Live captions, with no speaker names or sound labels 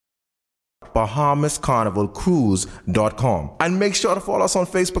BahamasCarnivalCruise.com. And make sure to follow us on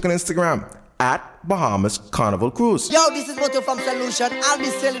Facebook and Instagram at Bahamas Carnival Cruise. Yo, this is Moto from Solution. I'll be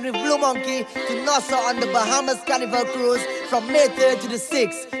sailing with Blue Monkey to Nassau on the Bahamas Carnival Cruise from May 3rd to the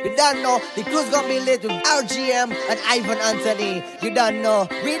 6th. You don't know, the cruise gonna be lit with RGM and Ivan Anthony. You don't know,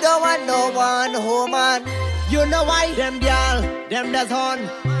 we don't want no one home on. You know why? Them girl, them that's on,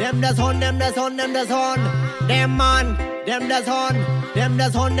 them that's on, them that's on, them that's on. Them man, them that's on, them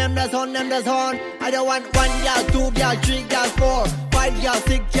that's on, them that's on, them that's on. I don't want 1 girl, 2 girl, 3 girl, 4, 5 girl,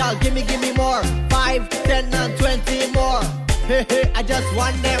 6 girl, give me more. 5, 10 and 20 more. I just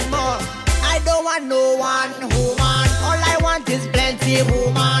want them more. I don't want no one woman. All I want is plenty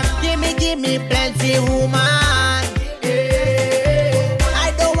woman. Give me plenty woman.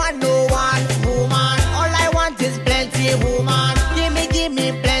 I don't want no one woman. All I want is plenty woman. Give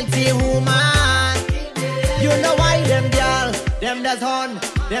me plenty woman. You know why? Them girl, them that's on,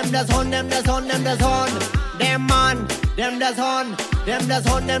 them that's on, them that's on, them that's on. Them man, them that's on, them that's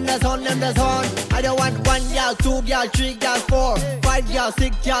on, them that's on, them that's on. I don't want 1 girl, 2 girl, 3 girl, 4, 5 girl,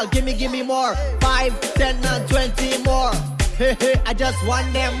 6 girl, give me more. 5, 10 and 20 more. I just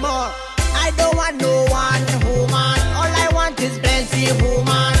want them more. I don't want no one woman. All I want is plenty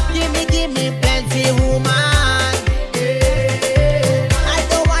woman. Give me plenty woman. I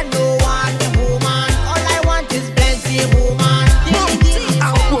don't want no one woman. All I want is plenty woman. Give me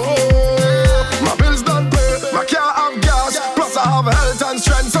plenty woman. My bills don't pay, my car have gas, plus I have health and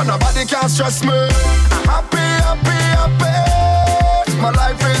strength, so nobody can stress me. Happy, happy, happy. My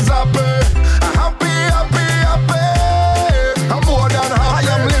life is happy. Happy, happy, happy. I'm more than happy. I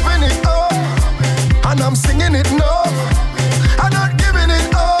am living it up, and I'm singing it now. I'm not giving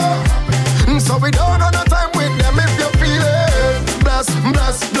it up, so we don't have no time with them. If you feel it, bless,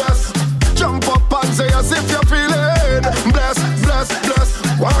 bless, bless. Jump up and say yes if you feel it. Bless, bless, bless.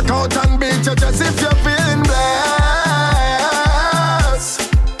 Walk out and beat your chest if you're feeling blessed.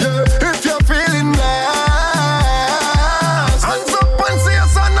 Yeah, if you're feeling blessed. Hands up and say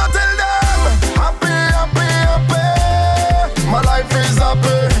yes and not tell them. Happy, happy, happy. My life is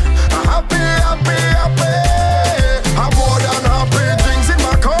happy. Happy, happy, happy. I'm more than happy. Drinks in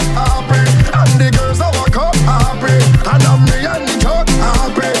my cup, happy. And the girls that walk up, happy. And I'm me and the talk,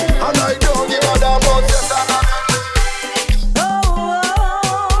 happy. And I don't give a damn about yes and not.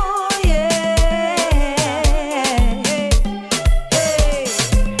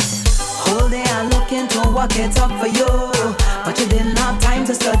 Work it up for you, but you didn't have time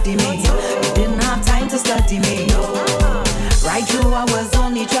to study me. You didn't have time to study me. Right through, I was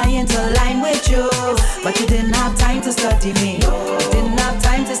only trying to line with you, but you didn't have time to study me. You didn't have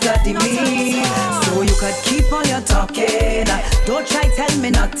time to study me, so you could keep on your talking. Don't try tell me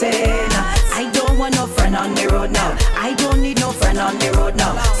nothing. I don't want no friend on the road now. I don't need no friend on the road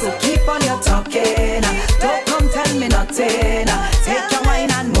now. So keep on your talking. Don't come tell me nothing. Take your wine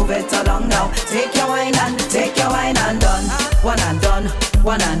and move it along now. Take your wine and done. One and done,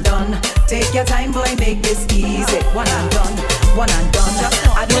 one and done. Take your time, boy, make this easy. One and done, one and done.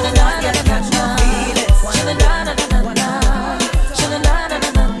 I don't want you to catch no feelings. One and done, one and done.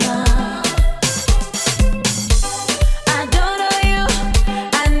 I don't know you,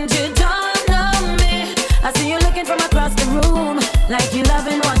 and you don't know me. I see you looking from across the room, like you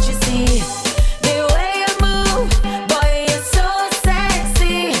loving what you see. The way you move, boy, you're so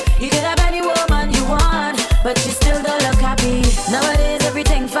sexy. You could have any woman you want, but you still don't look happy. Nowadays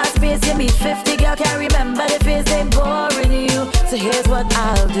everything fast paced. You meet 50 girl, can't remember the face. They boring you. So here's what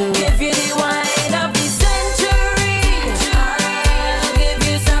I'll do. Give you the wine of the century. I'll give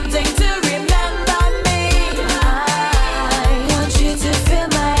you something to remember me. I want you to feel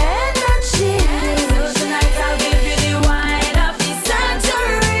my energy. So tonight I'll give you the wine of the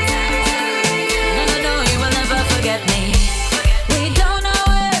century. No, you will never forget me. We don't know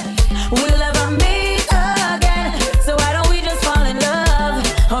if we'll ever meet again. So why don't we just fall in love?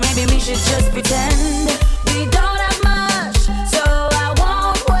 Or maybe we should just pretend. We don't have much, so I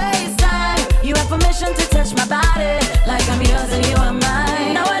won't waste time. You have permission to touch my body, like I'm yours and you are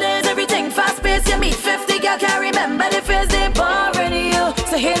mine. Nowadays everything fast paced. You meet 50 girl, can't remember the face. They boring you.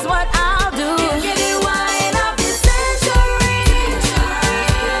 So here's what I'll do. Give you the wine of the century.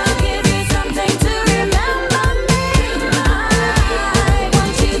 I'll give you something to remember me. I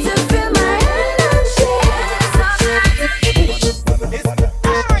want you to feel my energy.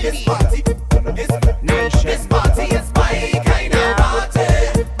 This party is my kind of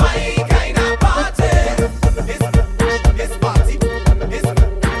party. My kind of party. This party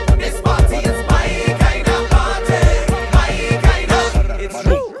is my kind of party. My kind of. It's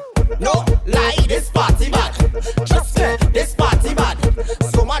true. No lie, this party bad. Just say this party bad.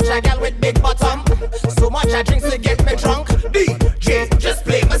 So much I get with big butt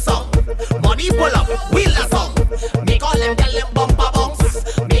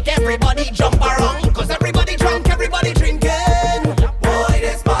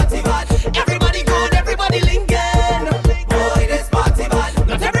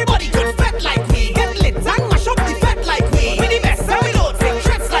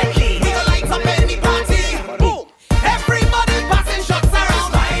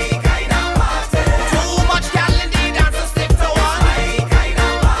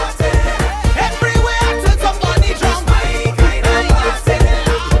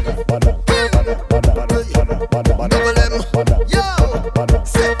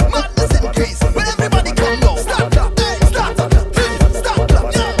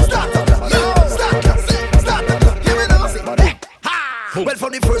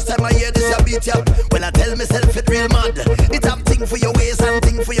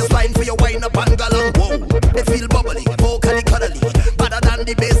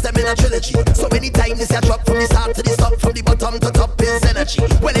a trilogy. So anytime this a drop from the start to the stop, from the bottom to top is energy.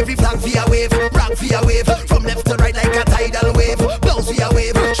 Well, every flag via wave, rock via wave, from left to right like a tidal wave. Blouse via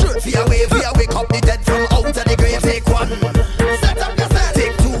wave, shirt via wave. Via wake up the dead from out of the grave. Take one, set up yourself.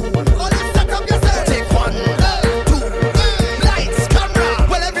 Take two, set up yourself. Take one, two, lights, camera.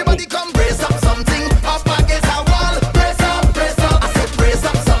 Well, everybody come brace up something up against a wall. Brace up, brace up. I said brace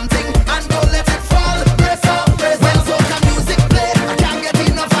up something and don't let it fall. Brace up, brace up. When soca music play, I can't get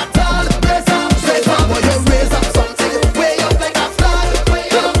enough at all. Brace up, brace up. When you raise up something, way up like a flag. Way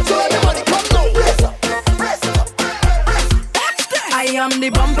up, so everybody come now. Brace up, brace up, brace up. I am the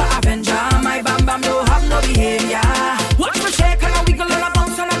bumper avenger. My bam bam don't have no behavior. Watch me shake and a wiggle and a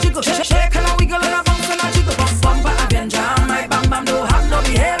bounce and a jiggle. Shake and a wiggle and a bounce and a jiggle. Bumper avenger. My bam bam don't have no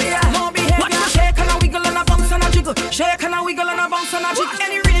behavior. Watch me shake and a wiggle and a bounce and a jiggle. Shake and a wiggle and a bounce and a jiggle.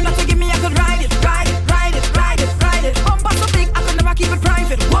 Any rhythm that you give me, I could ride it, ride it, ride it, ride it, ride it. Bumper so big, I could never keep it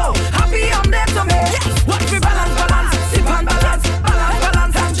private. Whoa, happy I'm there to me. Watch me balance, balance, sip and balance, balance,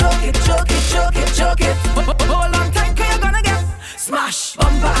 balance and choke it, choke it, choke it, choke it. Hold on tight, 'cause you're gonna get smash.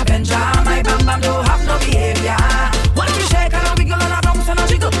 Bumper avenger, my bam bam don't have no behavior. Watch me shake and a wiggle and a bounce and a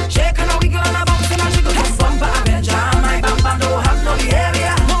jiggle. Shake and a wiggle and a bounce and a jiggle. Bumper avenger, my bam bam don't have no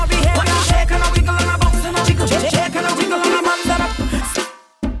behavior. Watch me shake and a wiggle and a bounce and a jiggle. Shake and a wiggle and a bounce and a.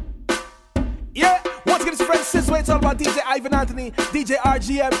 Yeah, once again, it's friend Sis, it's all about DJ Ivan Anthony, DJ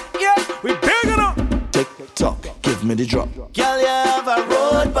RGM. Yeah, we big it up. Tick tock, give me the drop. Girl, you have a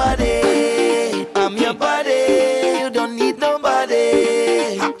road body. I'm your body. You don't need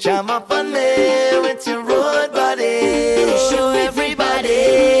nobody. Jam up on me with your road body. Show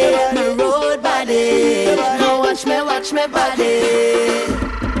everybody my road body. Now watch me body.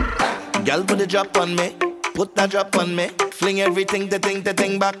 Girl, put the drop on me. Put that drop on me. Fling everything, the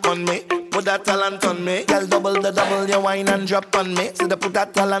thing back on me. Put that talent on me. Girl, double your wine and drop on me. So they put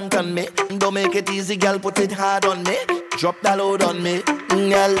that talent on me. Don't make it easy, girl, put it hard on me. Drop that load on me,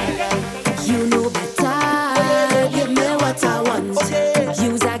 girl. You know better. Give me what I want.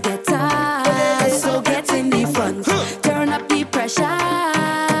 Use a guitar, so get in the front. Turn up the pressure.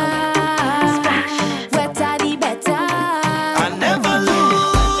 Wetter the better. I never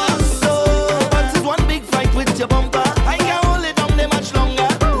lose, so but it's one big fight with your bumper. I can't hold it down there much longer.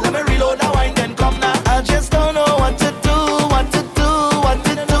 Let me reload the wine, then come now. I just don't know what to do, what to do, what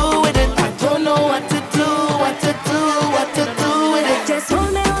to do with it. I don't know what to do, what to do, what to do with it. Just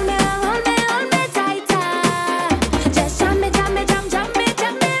hold me, hold me, hold me, hold me tighter. Just jam me, jam me, jam, jam me,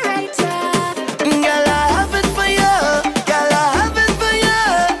 jam me right. Girl, I have it for you. Girl, I have it for you.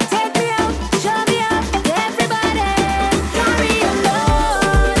 Take me out, show me up, everybody. Carry a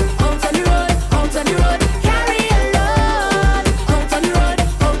load, out on the road, out on the road. Carry a load, out on the road,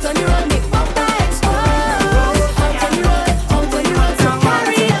 out on the road. Make bumper explode. Out on the road, out on the road. So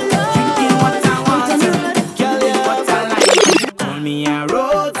carry a load, out on the road. Girl, you what I like. Call me a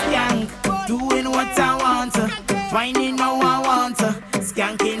road skank. Doing what I want. Whining how I want.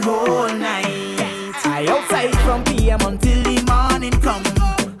 Skanking whole night. I outside from PM until the morning come.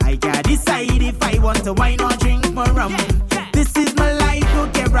 I gotta decide if I want to wine or drink more rum. This is my life,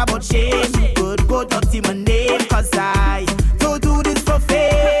 don't care about shame. Good, go dirty my name. 'Cause I don't do this for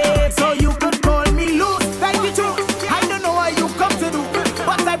fame. So you could call me loose, like the truth. I don't know what you come to do,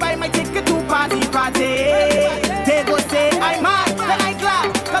 but I buy my ticket to party. They go say I'm mad, then I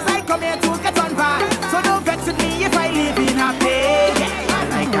glad, 'cause I come here to get on bad. So don't vex with me if I live in happy.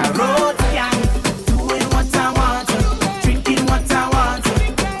 Like a road gang, doing what I want, drinking what I want,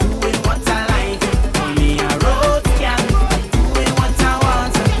 doing what I like. Call me a road gang, doing what I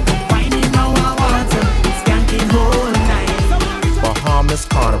want, whining how I want, skanking whole night.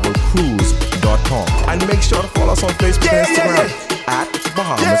 BahamasCarnivalCruise.com. And make sure to follow us on Facebook and Instagram at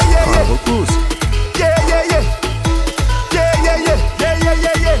Bahamas Carnival Cruise.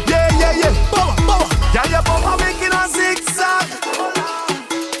 Girl, your bumper making a zigzag,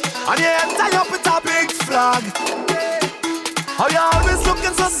 and your head tie up with a big flag. How you always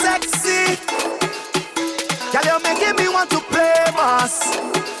looking so sexy? Girl, you're making me want to play mass.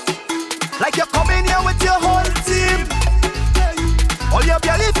 Like you're coming here with your whole team. All your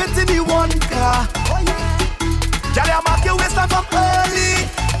belly fit in the one car. Girl, you mark your waistline from early,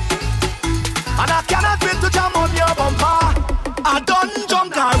 and I cannot wait to jam on your bumper. I done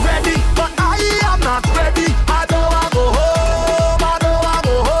drunk already, but I am not ready. I don't wanna go home, I don't wanna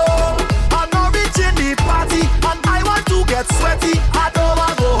go home. I'm not reaching the party, and I want to get sweaty. I don't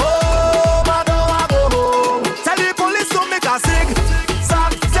wanna go home, I don't wanna go home. Tell the police to make a sig,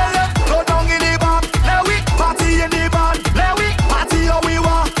 zag, tell them go down in the back. Let we party in the band, let we party how we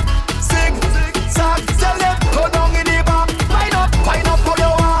want. Sig, zag, tell them go down in the back. Wind up for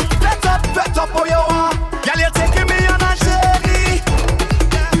your want.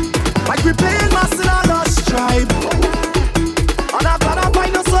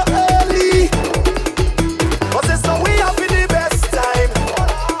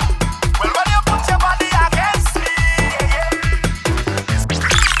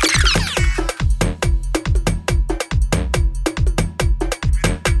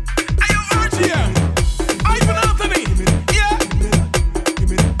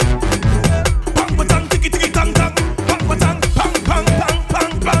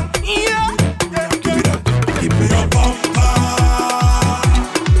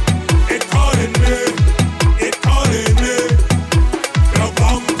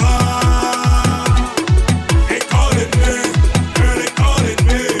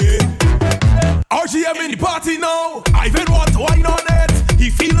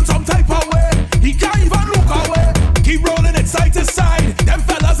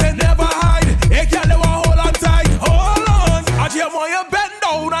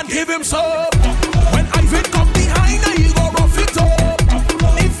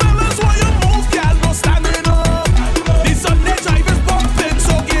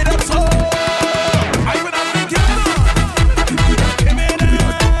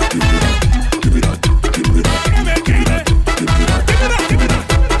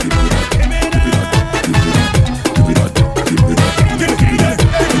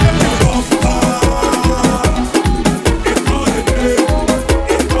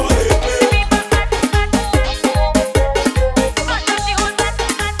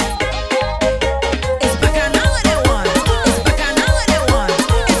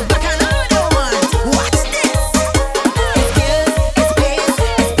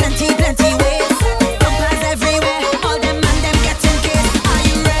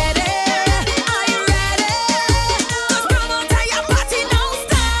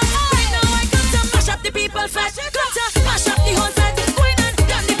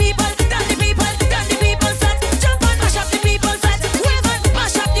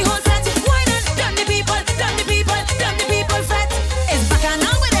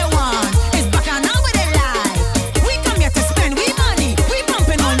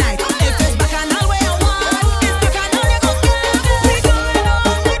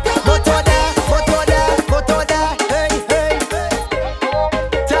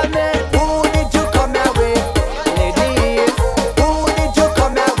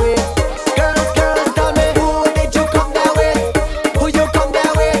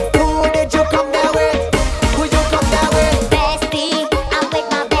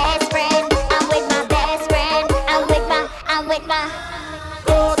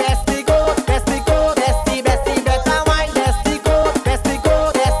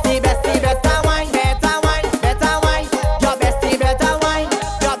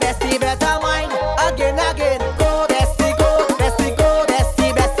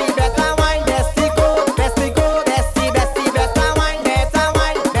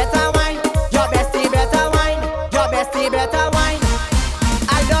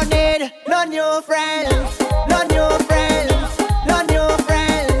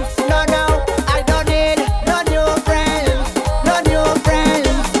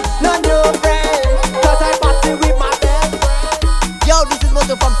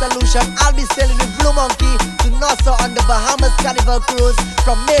 also on the Bahamas Carnival Cruise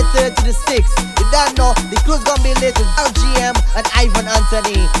from May 3rd to the 6th. You don't know, the cruise gonna be lit with LGM and Ivan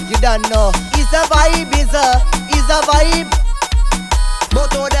Anthony. You don't know, it's a vibe, it's a vibe.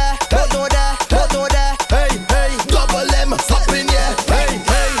 Moto there, moto there, moto there. Hey, hey, double M up in here. Hey,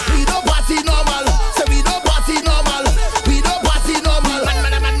 hey, we don't party normal. Say we don't party normal. We don't party normal.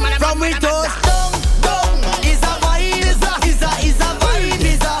 From we toast down, it's a vibe, it's a vibe, it's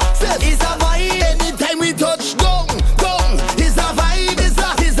a vibe. Anytime we touch down, it's a vibe, it's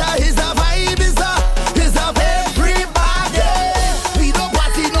a vibe, it's a everybody. We don't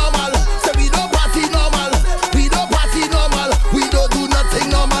party normal. Say we don't party normal. We don't party normal. We don't do nothing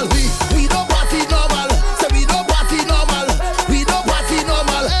normal. We don't party normal. Say we don't party normal. We don't party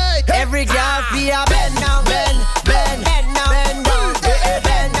normal. Hey, Every girl be a bend down, bend down, bend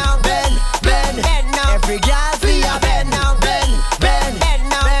down, bend down. Every girl be a bend down, bend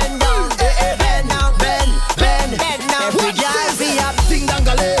down, bend down. Every girl be a ding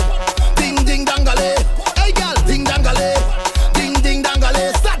dangale, ding dangale. Hey girl, ding dangale, ding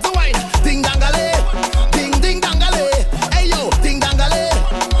dangale. Start to wine, ding dangale, ding dangale. Hey yo, ding dangale.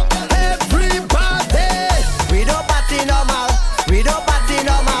 Everybody, We don't party normal, we don't party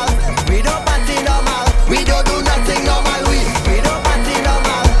normal, we don't party normal, we don't do nothing normal. we don't party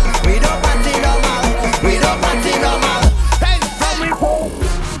normal, we don't party normal, we don't party normal. Hey,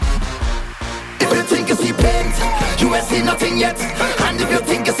 if you think you see paint, you ain't see nothing yet. And if you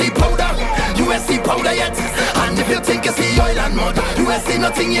think you see powder, you ain't see powder yet. And if you think you see oil and mud, you ain't see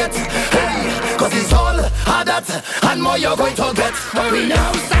nothing yet. Hey, cause it's all hard that and more you're going to get. We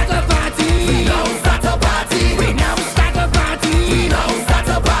now start a party. We now start a party. We now start a party. We now start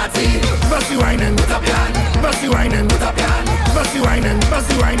a party. Bussy whining, put up your hand. Bussy whining, put up your hand. Bussy whining,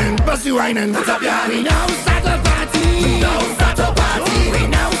 bussy whining, bussy whining, put up your hand. We now start a party. We now start a party. We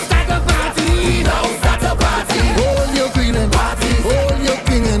now start a party. We now start a party. Hold your feeling, party. Hold your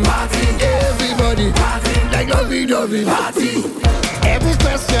feeling, party. Everybody, party. Like lovey-dovey, party. Every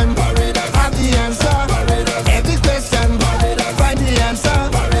question, have the answer. Every question, find the answer.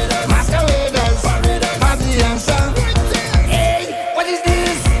 Masqueraders, have the answer. Hey, what is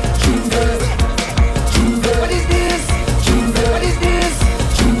this? Juve. What is this? Juve. What is this?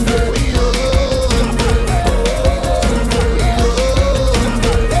 Juve.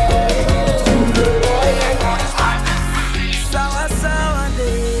 Sour, sour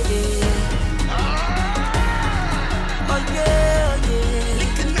day. Oh yeah, oh yeah.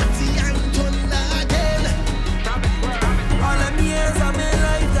 Looking at the Anton again. All them years of my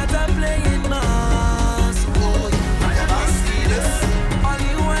life that I'm playing mass. Oh, I never see this. All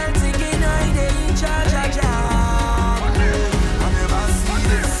you were thinking I dey in charge of job. I never see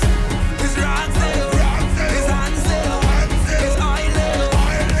this. It's rock sale, it's hand sale, it's oil sale,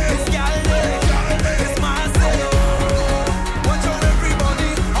 it's gal sale, it's mass sale. Watch out everybody,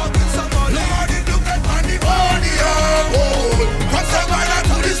 I'll get somebody. Lord, it look like money, money, oh. From Savannah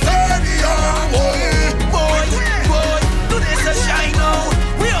to the stadium, Boy, do this a shine now.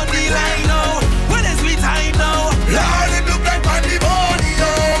 We on the line now. When is we time now? Lord, it look like money, money,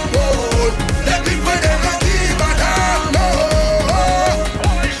 oh. Let me put them on the bottom, oh.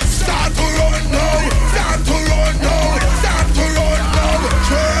 Start to run now, start to run now, start to run now.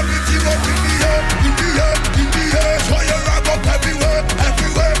 Throw everything up in the air, in the air, in the air. Throw your rag up everywhere,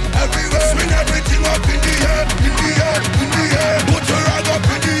 everywhere, everywhere. Swing everything up in the air, in the air, in the air. Put your rag up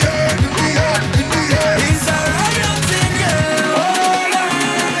in the air, in the air, in the air. It's a riot in here. Hold on.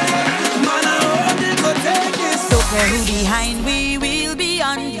 Man, I hope it go take this. Don't care who behind, we will be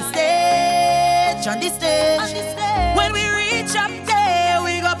on the stage, on the stage. When we reach up there,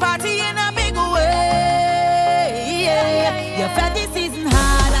 we go party in a big way. Yeah. You felt this season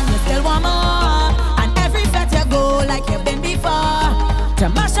hard and you still want more. And every fete you go like you've been before. To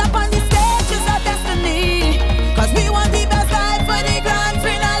mash up on the stage is our destiny. Cause we want the best life for the grand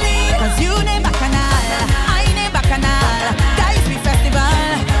finale. Cause you name Bacchanal, I name Bacchanal. Guys, we festival,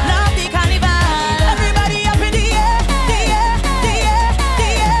 love the carnival. Everybody up in the air, the air, the air, the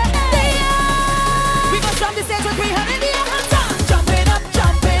air, the air. We go from the stage with 300 in the air. Jumping up,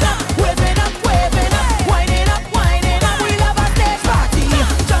 waving up, waving up, winding up, winding up. We love our stage party.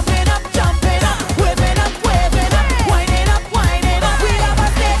 Jumping up, waving up, waving up, winding up, winding up. We love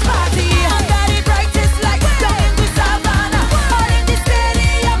our stage party.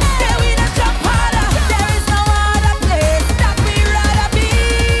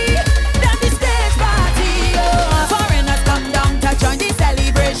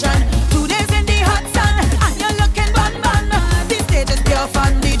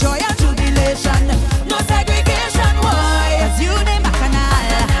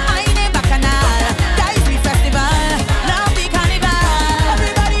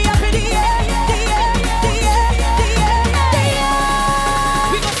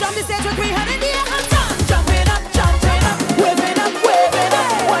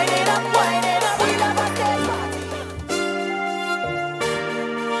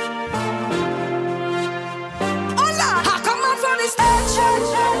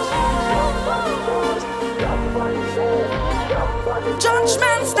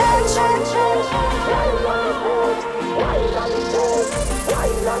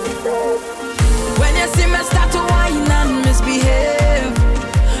 misbehave.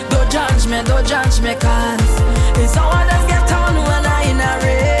 Don't judge me, cause it's how others get on when I in a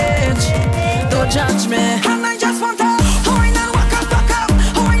rage. Don't judge me. And I just want to wine and walk up,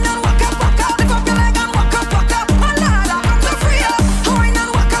 wine and walk up, lift up your leg and walk up, my lad, I'm on the free up. Wine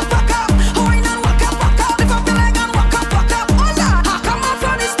and walk up, wine and walk up, lift up your leg and walk up, my lad. I come up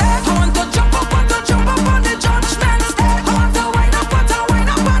on the stage. I want to jump up on the judgment stage. I want to wine up on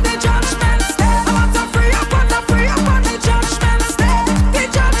the judgment stage. I want to free up on the judgment stage. The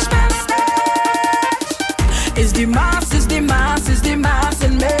judgment stage. It's the mass, it's the mass, it's the mass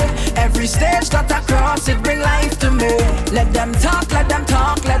in me. Every stage that I cross, it bring life to me. Let them talk, let them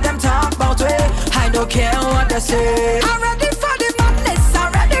talk, let them talk about it. I don't care what they say. I'm ready for the madness,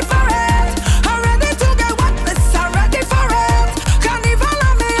 I'm ready for it. I'm ready to get wetness, I'm ready for it. Carnival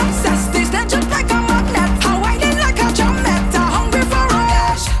on me obsessed, they stand just like a magnet. I'm whining like a jumpet, I'm hungry for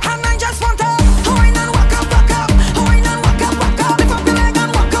it. And I just want to wine and walk up, wine and walk up, lift up your leg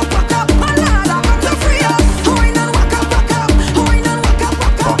and walk up, my lad, I'm on the free up. Wine and walk up, wine and walk up,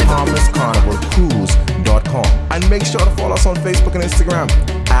 BahamasCarnivalCruise.com. And make sure to follow us on Facebook and Instagram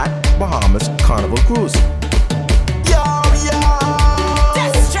at Bahamas Carnival Cruise.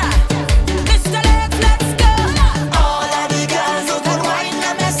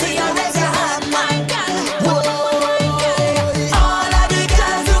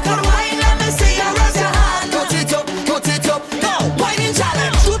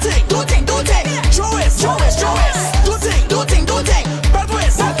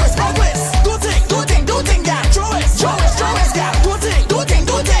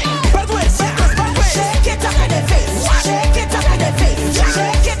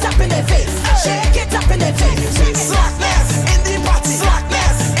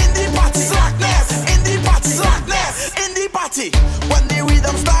 When the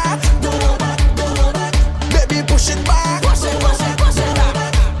rhythm start, baby push it back,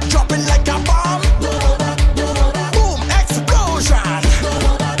 drop it like a bomb, boom, explosion.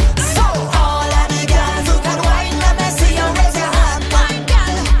 So all of the girls who can wine, let me see you raise your hand.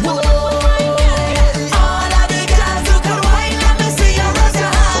 Whoa. All of the girls who can wine, let me see you raise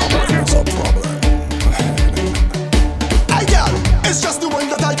your hand. It's a problem. Hey girl, it's just the one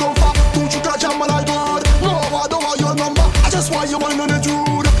that I go for. Don't you catch on my light board? No, I don't want your number. That's why you wine on the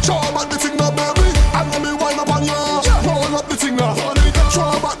Jude. Show about the thing now, baby. And let me wine up on you. Roll up the thing now. Show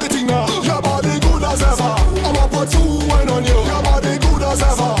about the thing now. Your body good as ever. I want put two wine on you. Your body good as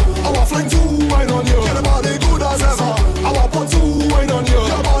ever. I want fling two wine on you. Your body good as ever. I want put two wine on you.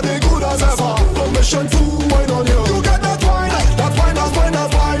 Your body good as ever. Permission to wine on you. You get that wine. That wine, that wine,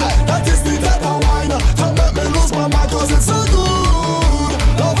 that wine. That is the type of wine to make me lose my mind 'cause it's so good.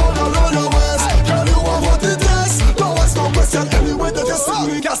 Love on the road your waist. Girl, you want what it is. No one's no question. Anyway, they just see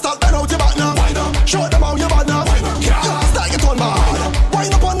me. Can't start bend out your back now. Show them how you bad now. Yeah, start it on my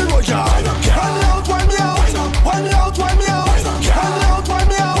wine up on the road, yeah. Wine me out, wine me out. Wine me out, wine me out. Wine me out, wine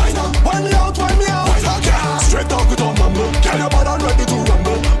me out. Wine me out, wine me out. Yeah, straight out with on mumble. Girl, you're bad and ready to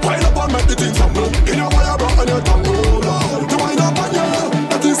rumble. Wine up and make the things humble. In your wire broke and your tumble. The wine up on you.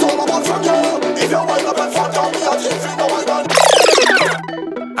 That is all about from you. If you wine up and fuck on me, I'll give you no wine on.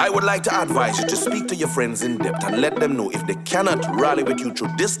 I would like to advise you to speak to your friends in depth and let them know if they cannot rally with you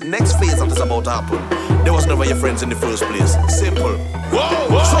through this next phase that is about to happen. They was never your friends in the first place. Simple.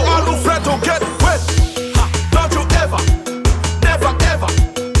 Whoa. So all who fret to get wet. Don't you ever, never ever,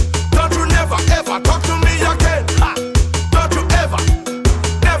 don't you never ever talk to me again. Don't you ever,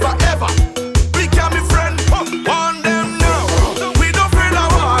 never ever become a friend. On them now. We don't feel the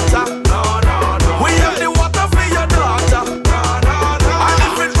water. We have the water for your daughter. And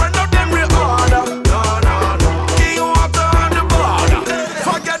if it run out, then we order. King water on the border.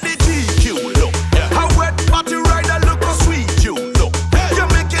 Forget the GQ, look. How wet party rider look how sweet you look.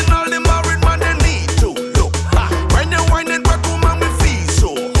 You're making all the married man they need to look. When you whining back woman we feel so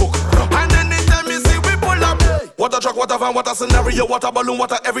hook. And anytime you see we pull up, water truck, water van, water scenario, water balloon,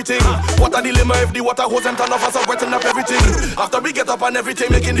 water everything. Water dilemma if the water hose and turn off us are wetting up everything. After we get up and everything,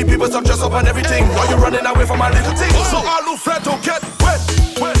 making the people stop dress up and everything. Now you running away from a little thing. So all who fret to get wet.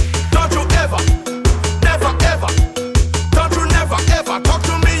 Don't you ever, never ever, don't you never ever talk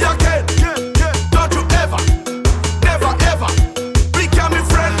to me again. Don't you ever, never ever become a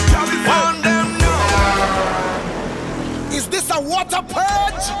friend. On them now. Is this a water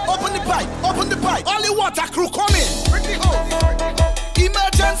purge? Open the pipe, open the pipe. All the water crew come in.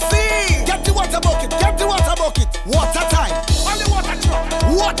 Emergency! Get the water bucket, get the water bucket. Water time. All the water truck.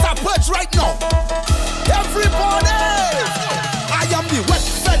 Water purge right now. Everybody! I am the wet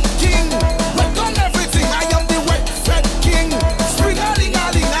fed king. Wet on everything. I am the wet fed king.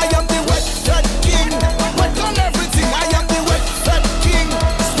 Spring-a-ling-a-ling. I am the wet fed king. Wet on everything. I am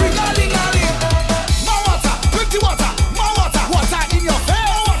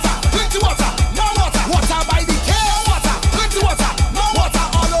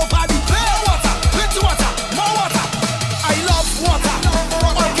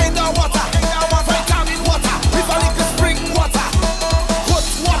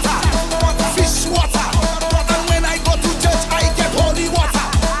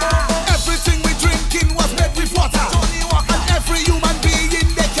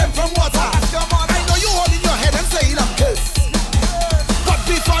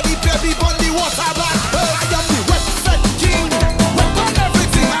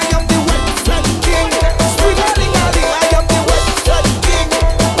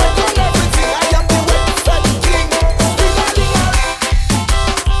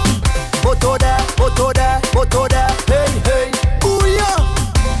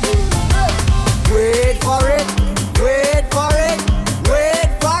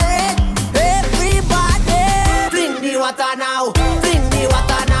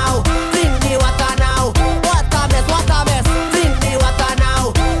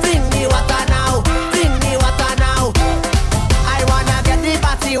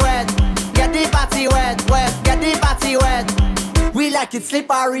like it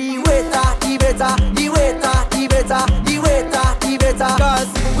slippery. Waiter, the waiter, the waiter, the waiter, the waiter, the waiter. Cause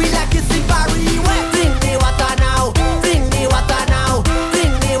we like it slippery. Wet. Drink the water now, drink the water now,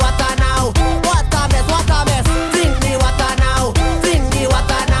 drink the water now. What a mess, what a mess. Drink the water now, drink the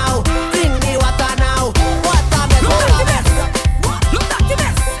water now, drink the water now. What a mess, what a mess. Look at the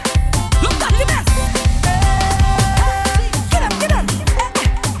mess. Look at the mess. Get up, get up.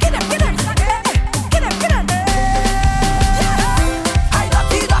 Get up, get up. Get up, get up. I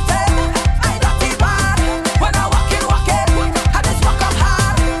love it bad. When I walk in, I just walk up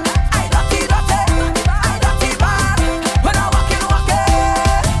hard. I love it bad. When I walk in,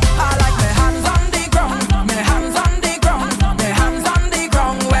 I like my hands on the ground, my hands on the ground, my hands on the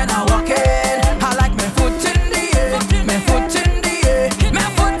ground when I walk in. I like my foot in the air, my foot in the air, my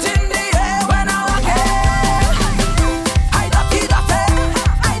foot in the air when I walk in. I love it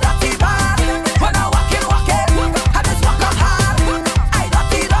bad. When I walk in, I just walk up hard. I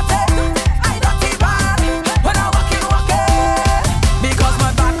love it bad. When I walk in, because my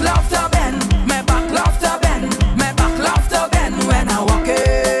back love to bend, my back love to bend, my back love to bend when I walk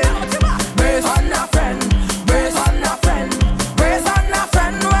in. Brace on a friend, brace on a friend, brace on a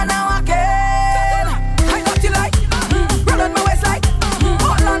friend when I walk in. I got you like, roll on my waist like,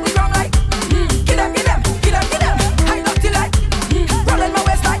 hold on the ground like, get them, get them, get them, get them. I got you like, roll on my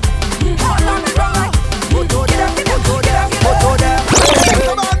waist like, hold on the ground like, get them, get them, get them, get them, get them.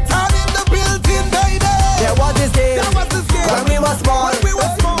 Come on, turn in the building, baby. There was this game when we were small.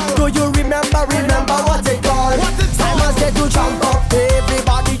 Do you remember what it called? Simon said to jump up,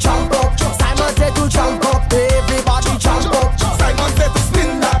 everybody jump up. Simon said to jump up, everybody jump up. Simon said to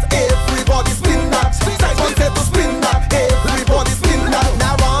spin that, everybody spin that. Simon said to spin that, everybody spin that.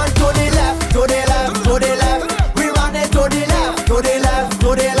 Now run to the left, to the left, to the left. We run it to the left, to the left, to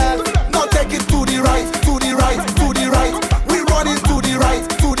the left. Now take it to the right, to the right, to the right. We run it to the right,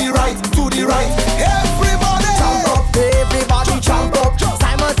 to the right, to the right. Everybody Jump up, everybody jump up.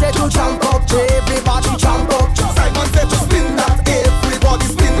 Simon said to jump up, everybody jump up. Simon said to spin that, everybody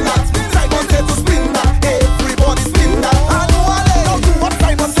spin that. Simon said to spin that, everybody spin that. And now do what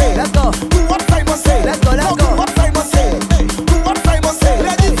Simon say. Let's go. Do what Simon say. Let's go, let's Now go. do what Simon say. Do what Simon say.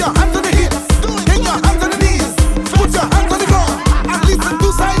 Ladies, your hands on the hips, then your hands on the knees. Put your hands on the ground and listen to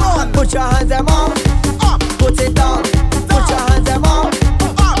Simon. Put your hands them up, Up, put it down. Put your hands them up,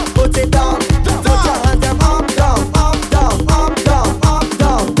 up, put it down. Put your hands them up, down, up, down, up, down, up,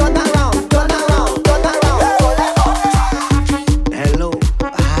 down. Turn around, turn around, turn around. Hello,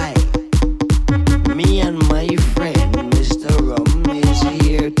 hi. Me and my friend Mr. Rum is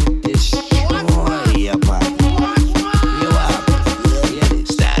here to destroy your party. You up? Get it?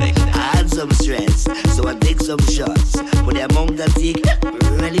 Static. I had some stress, so I take some shots. But the amount I take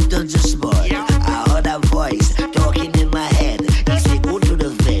really touch the spot. I heard a voice talking in my head. He said, go to the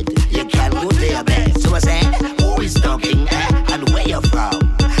bed, you can't go to your bed. So I said, who is talking and where you from?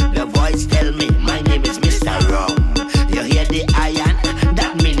 The voice tell me, my name is Mr. Rum. You hear the iron?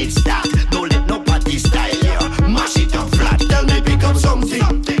 That mean it start. Don't let no party style you. Mash it up flat. Tell me pick up something.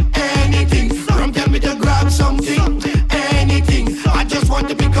 Anything. Rum tell me to grab something. Anything. I just want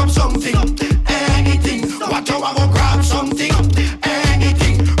to pick up something. Anything. Watch how I go grab something.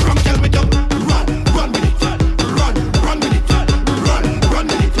 Anything. Rum tell me to run with it. Run with it. Run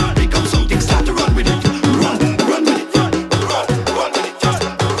with it. Pick up something. Start to run with it. Run with it. Run with it. Run with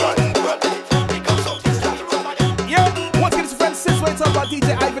it. Pick up something. Start to run with it. Yeah, once again, it's your friend Sis. We're talking about DJ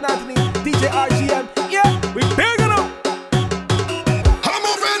Ivan Anthony, DJ RGM. Yeah, we big it up. I'm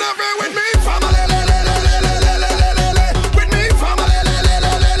moving every with me, family. With me, family.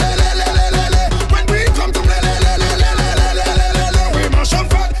 When we come to play, we mash up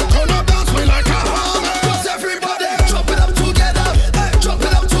fat, turn up dance, we like a hammer. Cause everybody jump it up together, jump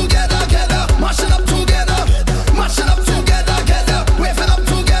it up together, mash it up together, mash it up together, wave it up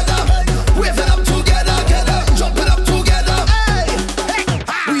together, wave it up together, jump it up together.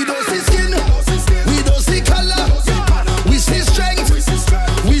 We don't see skin,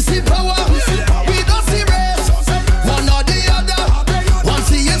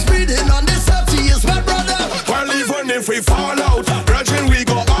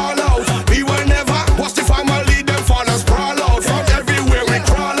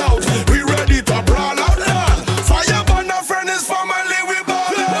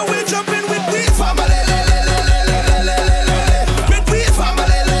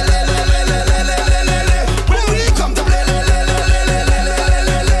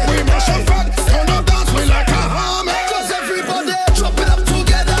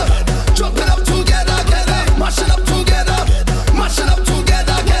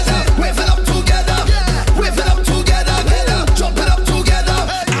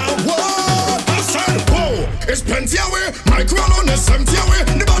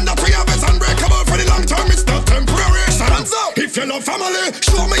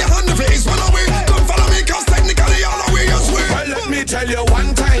 So me a hand the face when away. Come follow me, cause technically all the way you swear. Well, let me tell you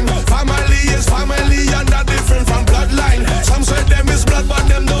one time, family is family and not different from bloodline. Some say them is blood, but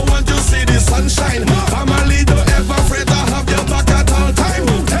them don't want to see the sunshine. Family don't ever afraid to have your back at all time.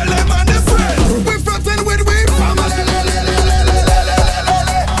 Tell them and the friend, we frontin' with we family.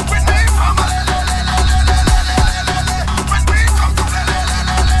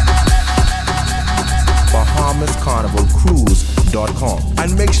 BahamasCarnivalCruise.com.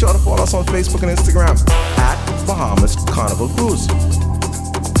 And make sure to follow us on Facebook and Instagram at Bahamas Carnival Cruise.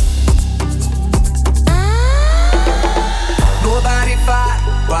 Nobody fight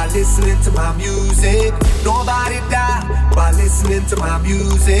while listening to my music. Nobody die while listening to my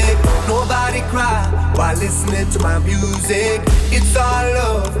music. Nobody cry while listening to my music. It's all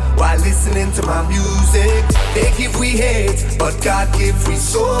love while listening to my music. They give we hate, but God give we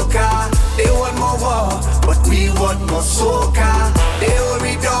soca. They want more war, but we want more soca. They hold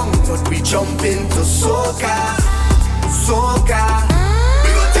me down, but we jump into soca. Soca. We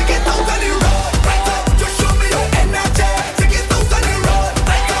gon' take it out on the road, right up. Just show me your energy. Take it out on the road,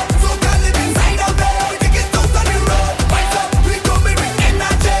 right up. Soca live inside of me. We take it out on the road, right up. We coming with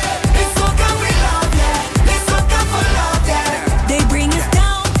energy. It's soca we love, yeah. It's soca for love, yeah. They bring us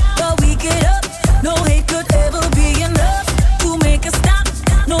down, but we get up. No hate could ever be enough to make us stop.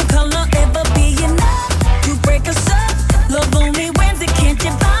 No color ever be enough to break us up. Love only wins, it can't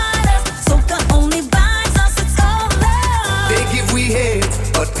divide us. Soca only binds us, it's all love. They give we hate,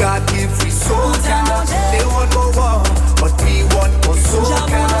 but God give we soca. They want more war, but we want more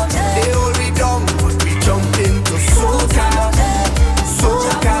soca. They hold me down, but we jump into soca.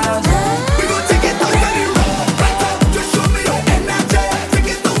 Soca. We gon' take it out on the road, right up. Just show me your energy. Take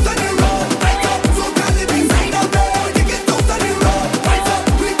it out on the road, right up. Soca live inside of me. We take it out on the road, right up.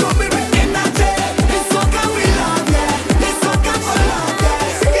 We coming with energy. It's soca we love, yeah. It's soca for love, yeah.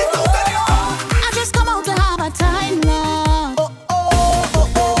 Take it out on the road. I just come out to have a time, love.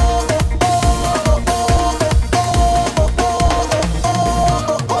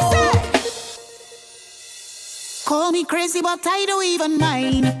 Call me crazy, but I don't even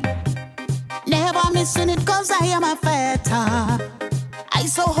mind. Never missing it, cause I am a fighter. I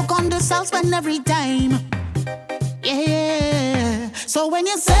so hook on the sauce when every time. Yeah. So when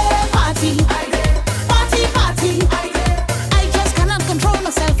you say party, party, party, I just cannot control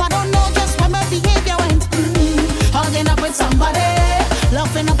myself. I don't know just where my behavior went. Hugging up with somebody,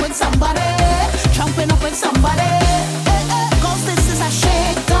 laughing up with somebody, jumping up with somebody. Cause this is a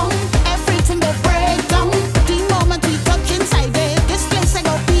shakedown. Everything will break down. The moment we touch inside it, this place ain't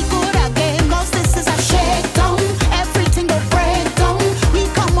gonna be good again. Cause this is a shakedown. Everything will break down. We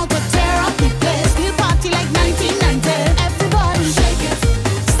come out to tear up the place. We'll party like 1990. Everybody shake it.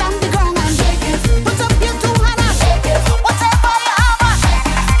 Stamp the ground and shake it. Put up your two hands and shake it.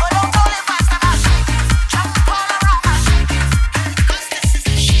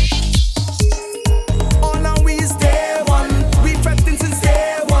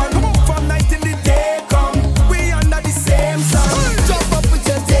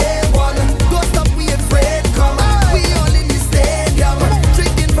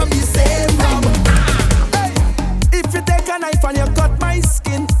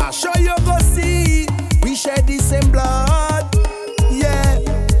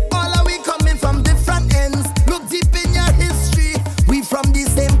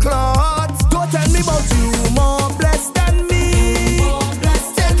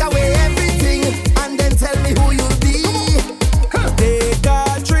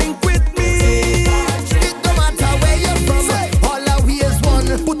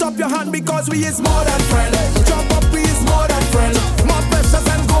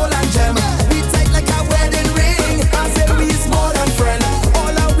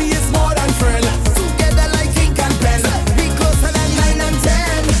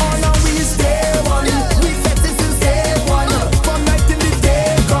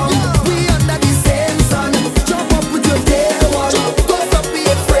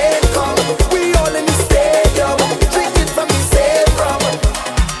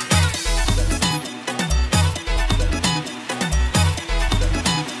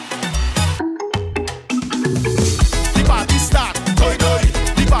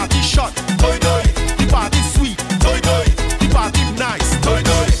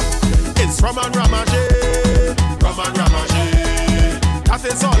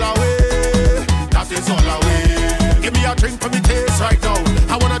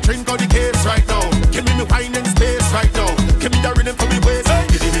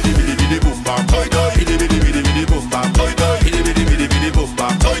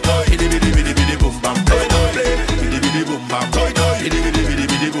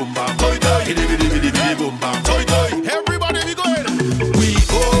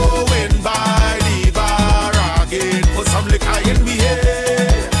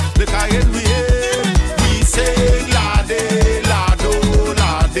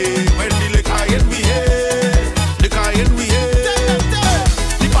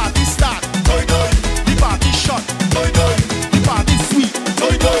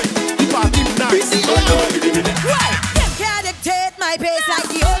 pace like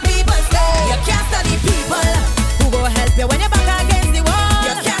the old people say. You can't study people who go help you when you're back against the wall.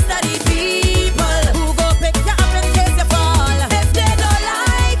 You can't study people who go pick you up in case you fall. If they don't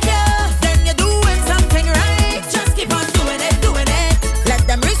like you, then you're doing something right. Just keep on doing it, doing it. Let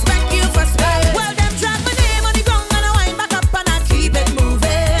them respect you for spite. Well, them drag my name on the ground and I wind back up and I keep it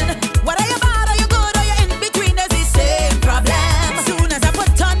moving. Whether you're bad or you're good or you're in between, there's the same problem. Soon as I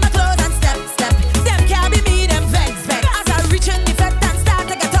put on my clothes and step, them can't be me, them vex. As I reach in the fet and start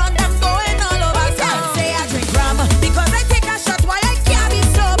to get on, them going all over. Some say I drink rum because I take a shot while I can't be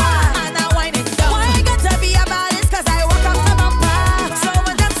sober. And I wind it down. Why I got to be a baddest? Cause I walk up to bumper. So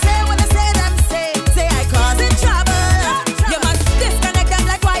when them say what I say, them say I causing trouble. You must disconnect them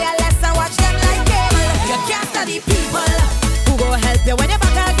like wireless and watch them like cable. You can't study people who go help you when you're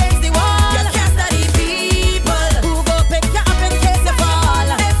back against the wall. You can't study people who go pick you up in case you fall.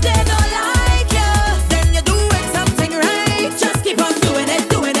 If they don't like you, then you're doing something right. Just keep on doing it,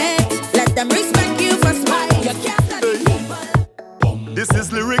 doing it. Let them respect you for spite. You can't study people. This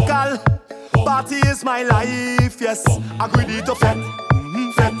is lyrical. Party is my life, yes. Agree to fet.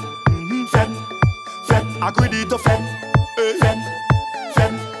 Fet. Fet. Fet. Agree to fet. Fet.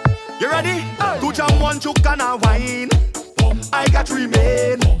 Fet. You ready? To jam one chook and a wine. I got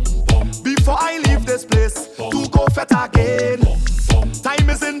remain before I leave this place to go fet again. Time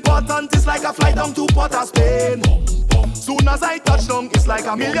is important, it's like a flight down to Port of Spain. Soon as I touch down, it's like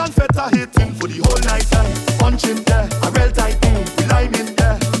a million feta hitting for the whole night time. Punching there, a real tight, we lime in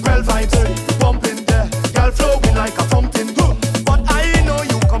there, real vibes, pumping there, girl flowing like a fountain. But I know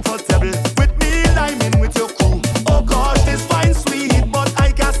you comfortable with me liming with your crew. Oh gosh, this wine sweet, but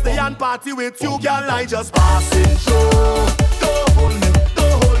I can't stay and party with you, girl. I just passing through. Don't hold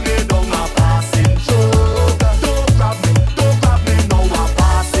me down, I'm passing through. Don't grab me, now I'm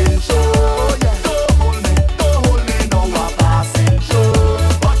passing through. Don't hold me, now I'm passing through.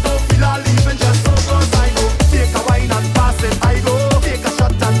 But don't feel like leaving just so close, I go. Take a wine and pass it, I go. Take a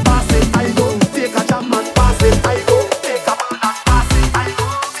shot and pass it, I go. Take a jam and pass it, I go. Take a ball and pass it, I go.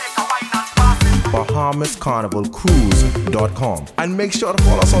 Take a wine and pass it. BahamasCarnivalCruise.com. And make sure to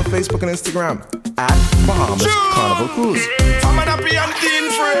follow us on Facebook and Instagram at Bahamas Carnival Cruise. I'm an happy and clean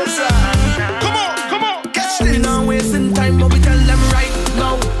Fraser. Come on, catch this. We not wasting time, but we tell them right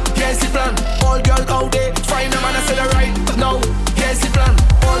now. Here's the plan. All girl out there, find them and I say the right now. Here's the plan.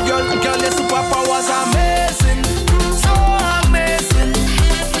 All girl, their superpowers amazing, so amazing.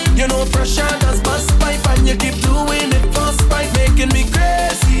 You know pressure does bust pipe and you keep doing it fast pipe, making me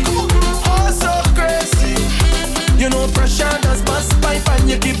crazy, oh so crazy. You know pressure does bust pipe and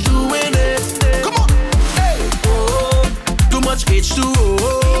you keep doing it. Come on, hey, oh, too much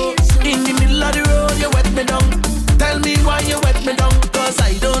H2O. In the middle of the road, you wet me down. Tell me why you wet me down, cause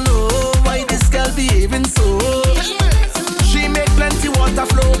I don't know why this girl behaving so. She make plenty water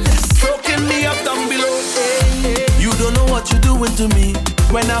flow, soaking me up down below. Hey, you don't know what you're doing to me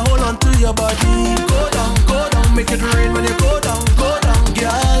when I hold on to your body. Go down, make it rain when you go down,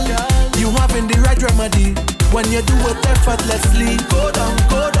 girl. You having the right remedy when you do it effortlessly. Go down,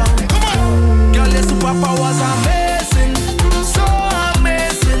 girl, your superpowers amazing, so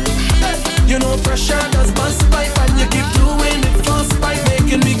amazing. You know pressure does bust pipe and you keep doing it fast pipe,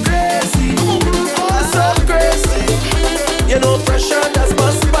 making me crazy, oh so crazy. You know pressure does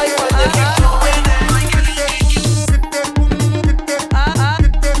bust pipe and you keep doing it.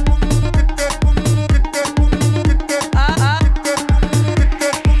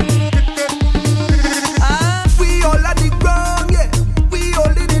 We all at the ground, yeah. We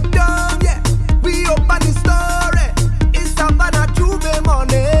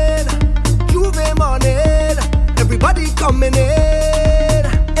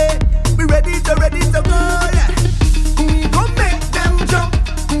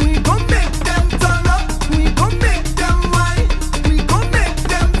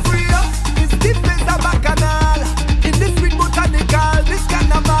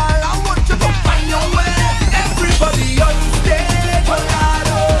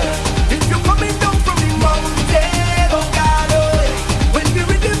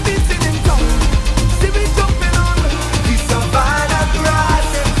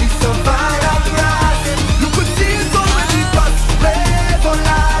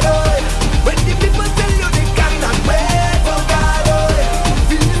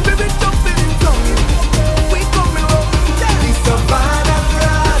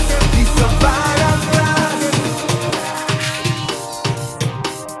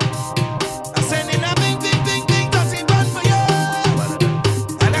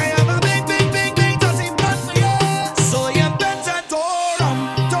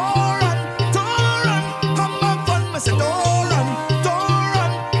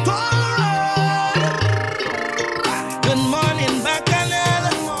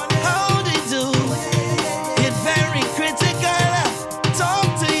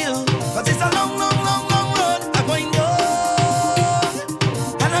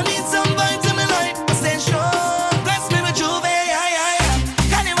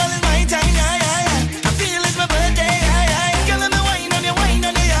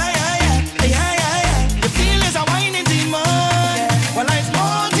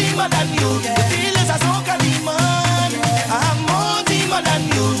deeper than you. The feelings are so demon. I have more demon than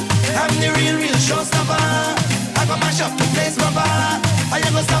you. I'm the real showstopper. I go mash up the place, Baba. I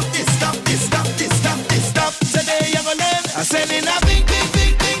go stop this. Today I go live. I said in a big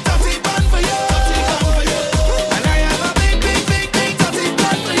dirty band for you. And I have a big dirty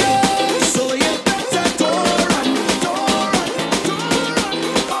plan for you. So you better don't run.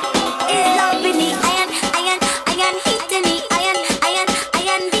 It's love in the iron, heat in the iron,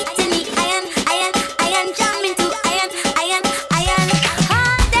 beat in the iron, jam into iron.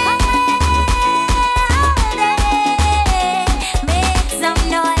 All day, make some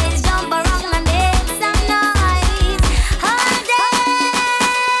noise, jump around and make some noise. All day,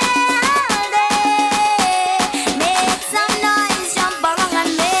 make some noise, jump around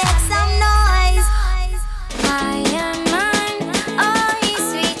and make some noise. Iron Man, oh he's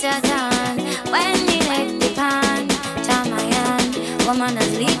sweeter than when he lick the pan. Jamayan, woman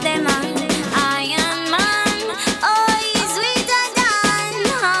does leave them on. Iron Man, oh he's sweeter than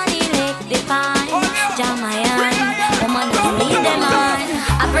honey lick the pan. Jamayan, woman does leave them on.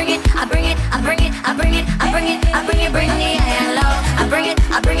 I bring it, bring the iron love. I bring it,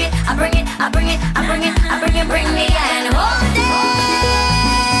 bring the iron all day.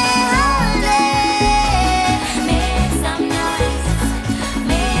 Make some noise.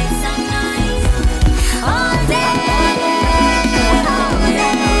 All day.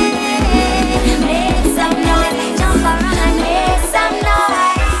 Make some noise. Jump around and make some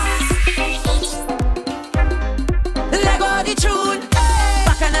noise. Lego the tune.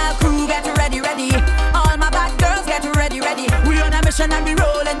 Bacchanal crew, get ready. All my bad girls, get ready. We on a mission and we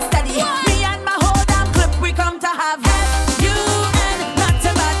rolling steady. Me and my whole damn clip, we come to have F-U-N, not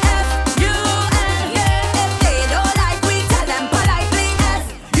to bad F-U-N. If they don't like, we tell them politely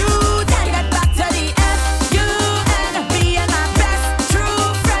F-U-N. Get back to the F-U-N. Me and my best true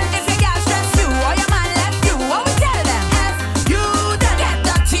friend. If your girl stress you or your man left you, what we tell them? F-U-N. Get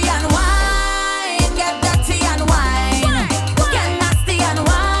dirty and wine. Get nasty and wine.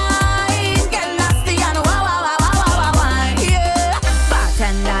 Yeah.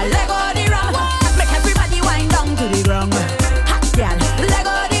 Bartender, Lego the rum. Make everybody wind down to the ground. Hot girl,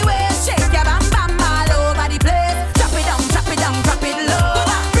 Lego the waist. Shake your bam all over the place. Drop it down, drop it low.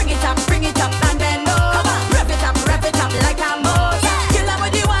 Bring it up and bend low. Rev it up like a motor. Kill 'em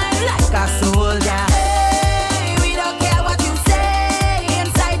with the wine like a soldier. Hey, we don't care what you say.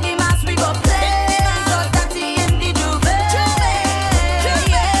 Inside the mask we go play. So dirty in the duvet.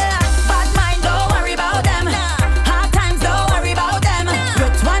 Yeah. Bad mind, don't worry about them. Hard times, don't worry about them.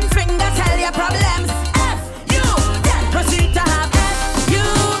 With one finger, tell your problems. F-U-N. Proceed to have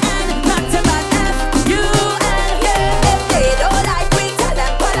F-U-N. Not to bad F-U-N. Yeah. If they don't like, we tell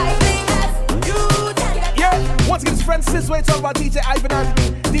them politely F-U-N. Yeah, once again, it's Francis Way talking about DJ Ivan Anthony,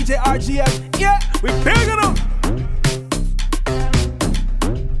 DJ RGM. Yeah, we big enough.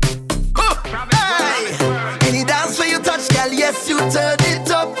 Hey, any dance where you touch, girl, yes, you turn it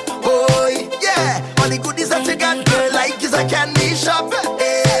up. Boy, yeah, all the goodies that you got, girl, like is a candy shop.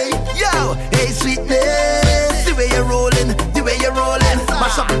 Hey, yo, hey, sweetness, the way you're rolling,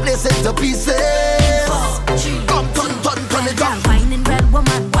 mash up the place into pieces. Come, turn it up. Whining red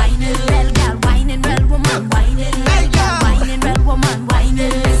woman, whining red gal, whining red woman, whining red gal, whining red woman,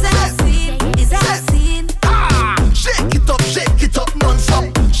 whining. Is that a scene? Shake it up non-stop.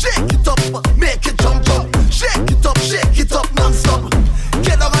 Shake it up, make it jump up. Shake it up non-stop.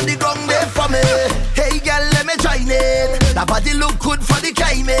 Get up on the ground there for me. Hey girl, let me join in. That body look good for the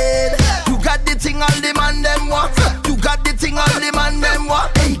climbing. You got the thing all the man them want.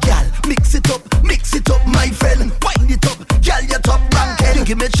 Hey girl, mix it up, my friend. Wind it up, girl, your top ranking.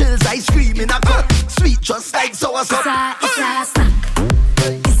 Give me chills, I scream in a cup. Sweet just like sour It's a snack.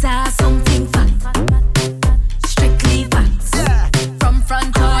 It's a something fact. Strictly facts. From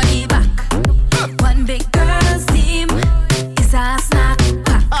front or the back. One big girl's team. It's a snack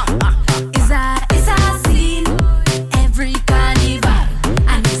pack. It's a scene. Every carnival.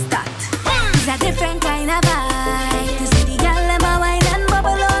 And it's that. It's a different kind of vibe. You see the girl them a wine and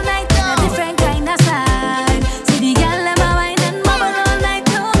bubble all night. It's a different kind of style. See the girl them a wine and bubble all night.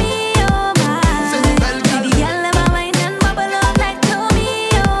 To me, oh my. See the girl them a wine and bubble all night. To me,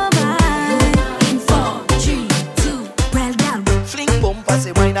 oh my. In 4, 3, 2, well done. Fling bumper,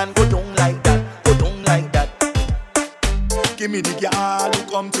 say wine and go down like that. Give me the girl who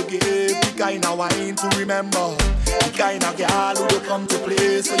come to give the kind of wine to remember. The kind of girl who don't come to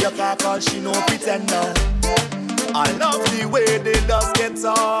play, so you can't call she no pretender. I love the way they just get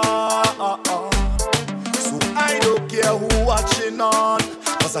on. So I don't care who watching on.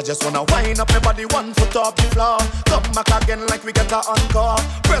 Cause I just wanna wind up your body, one foot off the floor. Come back again like we get a encore.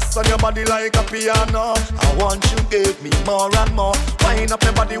 Press on your body like a piano. I want you give me more and more. Wind up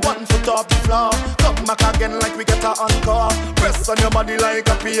your body, one foot off the floor. Come back again like we get a encore. Press on your body like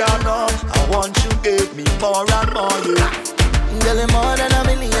a piano. I want you give me more and more, yeah. Girl, you're more than a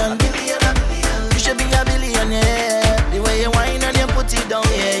million. You should be a billionaire. The way you whine and you put it down,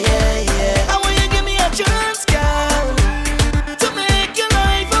 yeah, yeah, yeah. I want you give me a chance, girl, to make your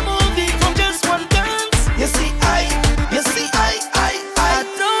life a movie from just one dance. You see, I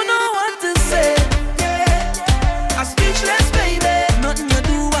don't know what to say. Yeah, I'm speechless, baby. Nothing you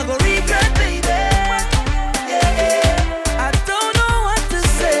do, I go regret, baby. Yeah, I don't know what to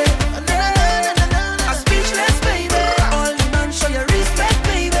say. I'm speechless, baby. All the man show you respect,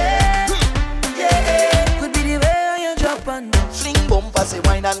 baby. Yeah, could be the way you drop and fling bumper, say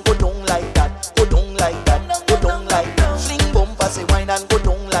wine and go down like that, go down like that, go down like that. Fling bumper, say wine and go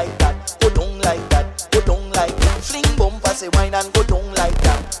down like that, go down like that, go down like that. Fling bumper, say wine and go down like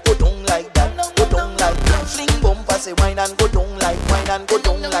that, go down like that, go down like that. Fling bumper, say wine and go down like, wine and go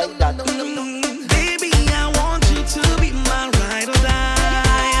down like that. Baby, I want you to be my ride or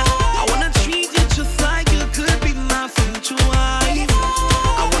die. I wanna treat you just like you could be my future wife.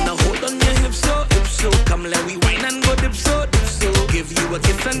 I wanna hold on your hips so come let we wine and go dip so. Give you a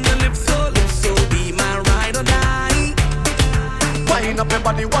kiss on your lips so, be my ride or die. Wind up your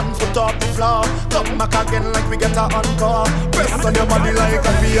body, one foot off the floor. Come back again like we get a encore. Press on your body like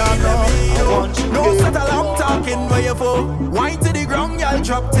a piano. I want you No set a long talking where you for. Wine to the ground, y'all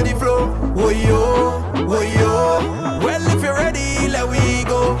drop to the floor. Oh yo. Well, if you're ready, let we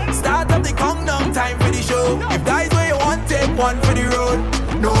go. Start up the countdown, time for the show. If that is where you want, take one for the road.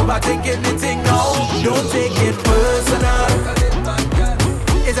 No, but take anything now. Don't take it personal.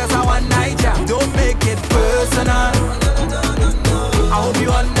 It's just a one night jam. Don't make it personal. I hope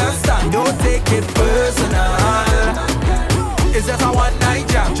you understand. Don't take it personal. It's just a one night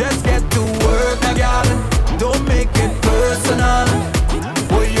jam. Just get to work, girl. Don't make it personal.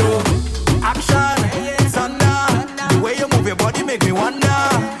 Oh yo, action, thunder. The way you move your body make me wonder.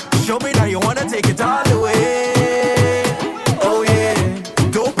 Show me that you wanna take it all the way. Oh yeah,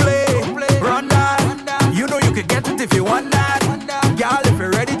 don't play, run that. You know you can get it if you want that. Girl, if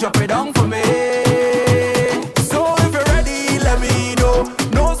you're ready, drop it down for me. So if you're ready, let me know.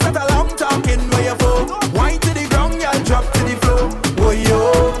 No set a long talking where you for. Wine to the ground, y'all drop to the floor. Oh yo.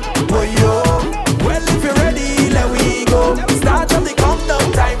 Well, if you're ready, let we go. Start up the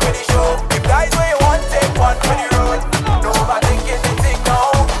countdown, time for the show. If that is where you want, take one for the road. No, but take anything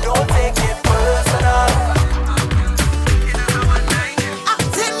now. Don't take it personal.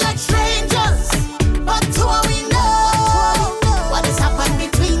 Acting like strangers, but who are we know? What has happened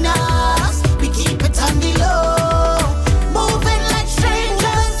between us? We keep it on the low. Moving like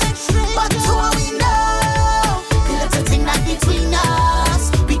strangers, but who are we know? The little thing that between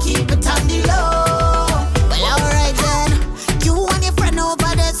us, we keep it on the low. Well, alright then, you and your friend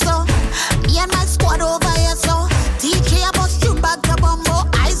over there, so me and my squad over here, so DJ about shoot back the bumbo.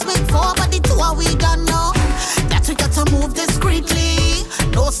 Eyes wait for, but the two are we done know. That we got to move discreetly.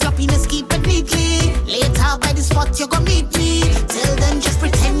 No sloppiness, keep it neatly. Later by the spot you gon' meet me. Till then just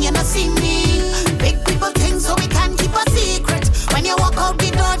pretend you not see me. Big people think so we can keep a secret. When you walk out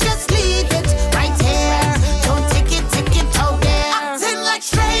the door, just leave it right here. Don't take it out there. Acting like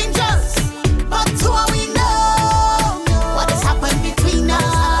strangers, but who are we know? What has happened between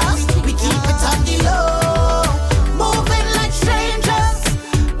us? We keep it on the low. Moving like strangers,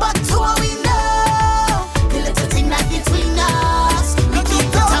 but who are we know? The little thing that between us, we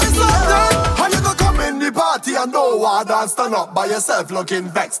keep it on the low. How you gonna come in the party and no one dance? Stand up by yourself looking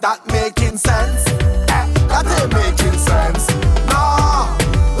vexed. That making sense? That ain't making sense. Nah,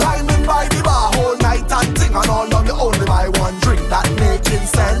 lining by the bar whole night and ting and all of you only buy one drink. That making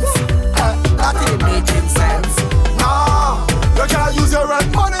sense? That ain't making sense. Nah, you can't use your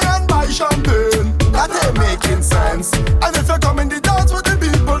rent money and buy champagne. That ain't making sense. And if you come in the dance with the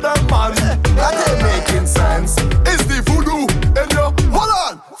people, them man, that ain't making sense. Is the voodoo in your hold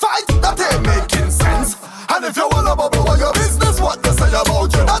on fight? That ain't making sense. And if you wanna bubble on your business, what they say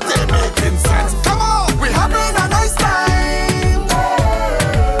about you, that ain't making sense. Come on, we having a nice time,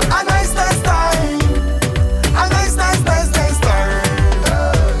 a nice time, a nice time.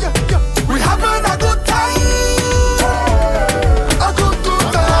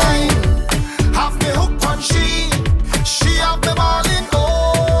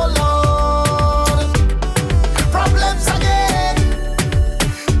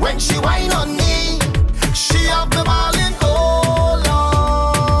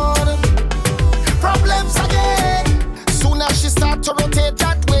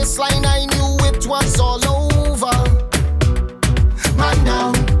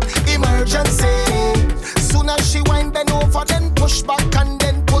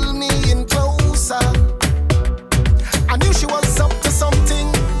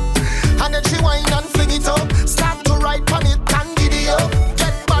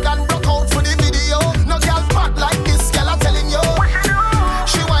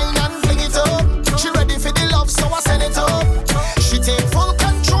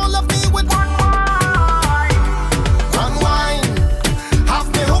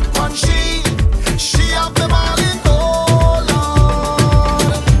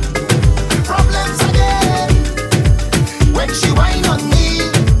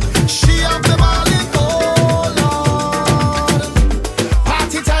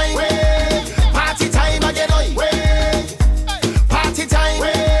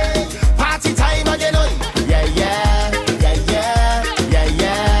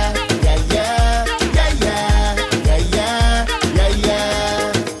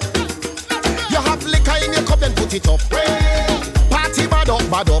 light it up. Party bad up,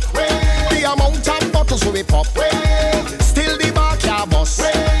 bad up. The amount of bottles we pop. Still the bar can't bust.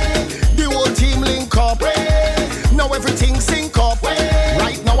 The whole team link up. Now everything sync up.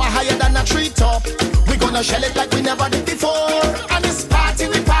 Right now we're higher than a treetop. We gonna shell it like we never did before. And this party,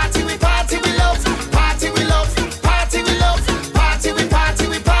 we party, we party, we love. Party, we love. Party, we love. Party, we party,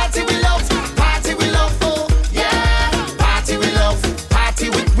 we party, we love. Party, we love. Oh, yeah. Party, we love. Party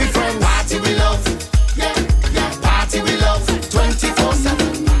with we friends. Party, we love. Yeah, yeah. Party, we love.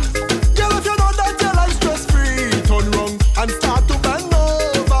 24/7. Girl, if you know that your life stress free, turn round and start to bend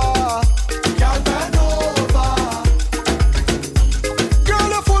over. Girl, bend over. Girl,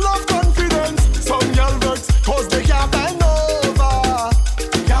 you're full of confidence. Some girl vex 'cause they can't bend over.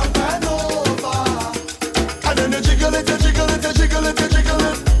 Girl, bend over. And then you jiggle it, you jiggle it, you jiggle it, you jiggle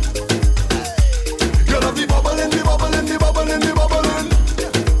it. You love the bubbling, the bubbling, the bubbling, the bubbling.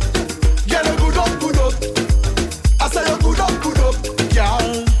 Girl, you good up, good up. I say you good up, good up.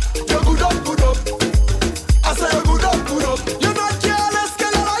 Girl, you good up, good up. I say you good up, good up. You're not careless,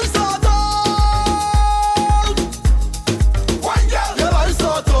 girl, your life's so told. One girl, your life's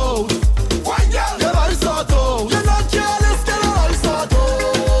so told. One girl, your life's so told. You're not careless, girl, your life's so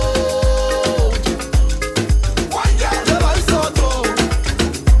told. One girl, your life's so told.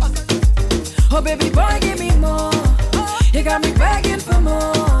 Oh baby boy, give me more. You got me begging for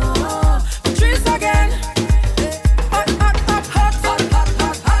more. Patrice again. Hot, hot, hot, hot, hot, hot,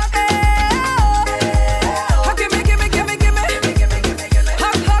 hot, hot. Oh, give me, give me, give me, give me.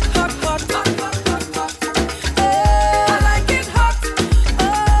 Hot, hot, hot, hot, hot, hot, hot, hot. I like it hot.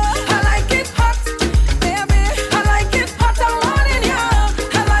 I like it hot, baby. I like it hot. I want it,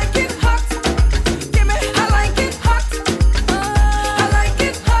 yeah. I like it hot. Give me, I like it hot. I like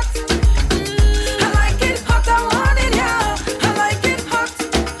it hot. I like it hot. I want it, yeah. I like it hot.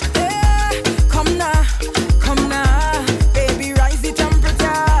 Come now, baby, rise the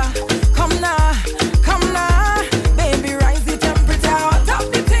temperature. Come now, baby, rise the temperature. Hot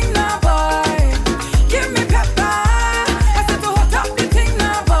up the thing now, boy. Give me pepper. I said to hot up the thing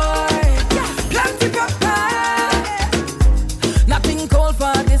now, boy. Plenty pepper. Nothing cold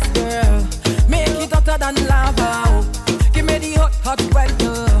for this girl. Make it hotter than lava. Give me the hot, hot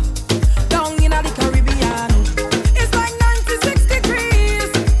weather. Down in the Caribbean. It's like 96 degrees.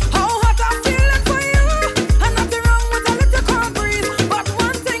 How hot I'm feeling for you. And nothing wrong with a little cold breeze. But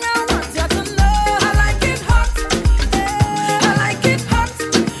one thing I want you to know. I like it hot. I like it hot.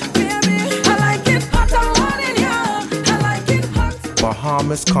 Baby, I like it hot. I want it, yeah. I like it hot.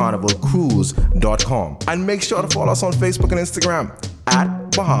 BahamasCarnivalCruise.com. And make sure to follow us on Facebook and Instagram at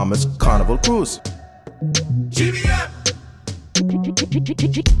Bahamas Carnival Cruise.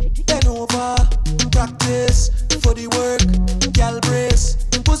 Bend over, practice for the work, gal brace,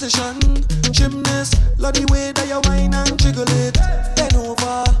 position, gymnast, love the way that you whine and jiggle it. Bend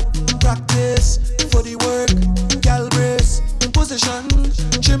over, practice for the work, gal brace, position,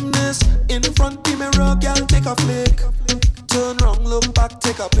 gymnast, in front the mirror, gal take a flick. Turn round, look back,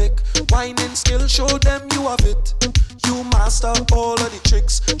 take a pic. Whining skill, show them you have it. You master all of the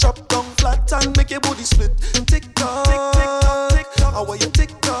tricks. Drop down flat and make your body split. Tick tock, tick tock, how are you tick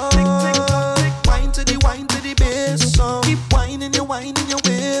tock? Wine to the bass song. Keep whining your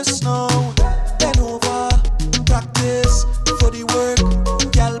waist now. Bend over, practice for the work,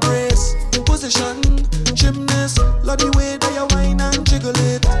 gal brace, position, gymnast, love the way that you whine and jiggle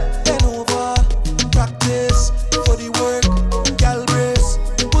it. Bend over, practice for the work, gal brace,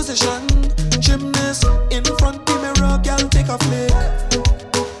 position, gymnast, in front the mirror, gal take a flick.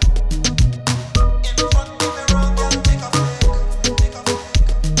 In front the mirror, gal take a flick.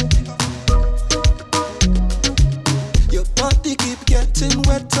 Your body keep getting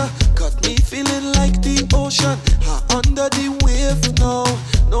wetter, got me feeling like the ocean. Under the wave now,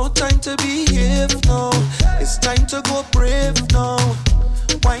 no time to behave now. It's time to go brave now.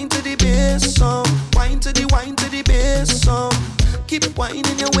 Wine to the bass song, wine to the bass song. Keep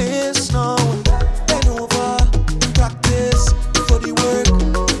whining your waist now. Bend over, practice for the work,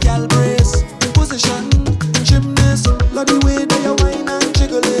 gal brace, position, gymnast, love the way that you whine and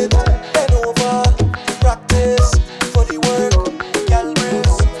jiggle it. Bend over, practice for the work, gal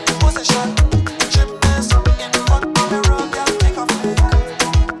brace, position, gymnast, in front of the mirror, gal take a flick.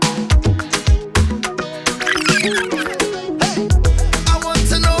 I want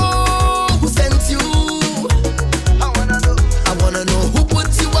to know who sent you. I wanna know who put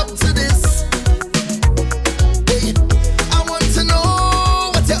you up to this.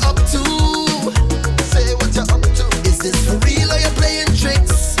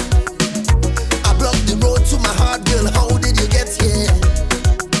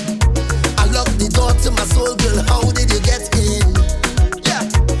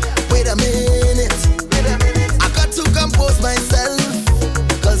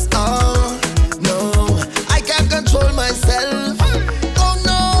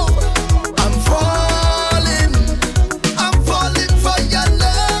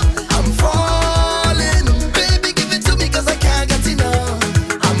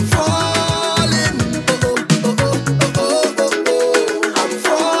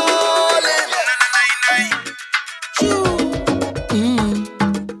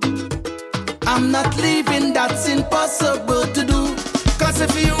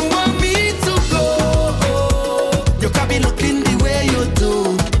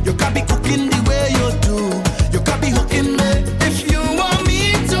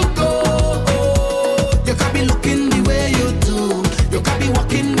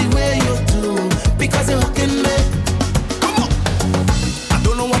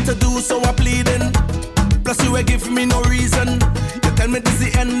 what to do, so I'm pleading. Plus you ain't give me no reason. You tell me this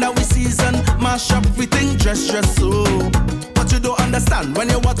the end of the season. Mash up everything, dress so. But you don't understand when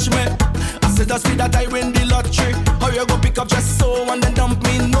you watch me. I said just be that I win the lottery. How you go pick up just so and then dump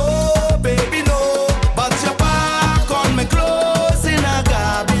me? No, baby, no. But you back on me clothes in a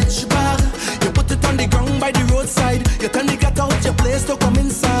garbage bag. You put it on the ground by the roadside. You tell me get out your place to come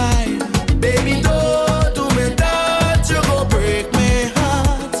inside. Baby, don't do me that. You go break me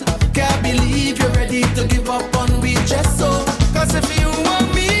heart. Can't believe you're ready to give up on me just so. Cause if you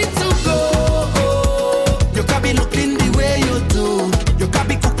want me to go, you can't be looking the way you do. You can't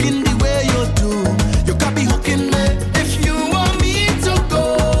be cooking the way you do. You can't be hooking me. If you want me to go,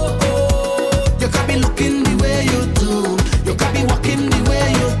 you can't be looking the way you do. You can't be walking the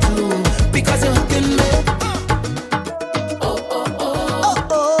way you do. Because you're hooking me.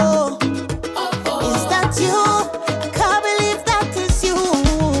 Is that you? I can't believe that is you.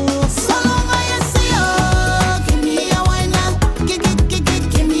 So long I see you. Give me a wine now. Give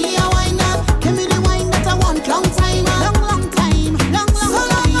me a wine now. Give me the wine that I want. Long time, long time. So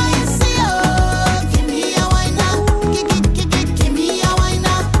long I see you. Give me a wine now. Give me a wine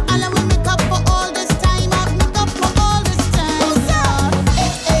now. And I will make up for all this time. Make up for all this time.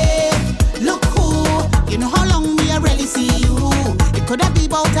 Hey, look who. You know how long me I really see you. It could have been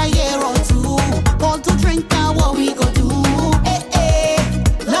about a year or two. Call to drink now, what we go do? Hey,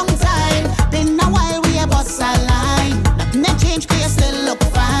 long time. Been a while we a bust a line. Nothing that changed, 'cause you still look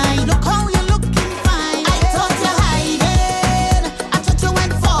fine. Look how you looking fine. I thought you hiding. I thought you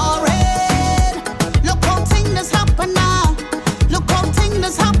went foreign. Look how things happen now. Look how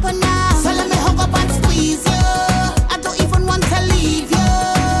things happen now. So let me hug up and squeeze you. I don't even want to leave you.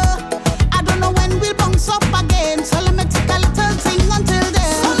 I don't know when we'll bounce up again. So let me take a little thing until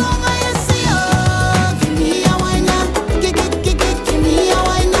then. So long I see you. Give me a wine now. Give me a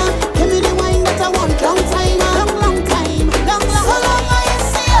wine now. Give me the wine that I want. Long time, long time. So long I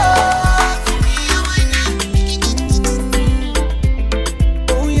see you. Give me a wine now.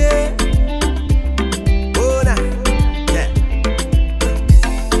 Oh yeah. Oh nah. Yeah.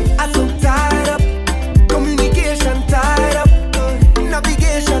 I'm so tied up. Communication tied up.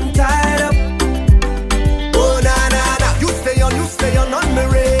 Navigation tied up. Oh nah nah nah. You stay on my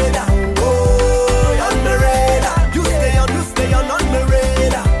radar. Oh, on my radar. You stay on my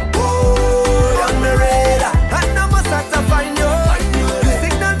radar. Oh, on my radar. And I must have to find you. You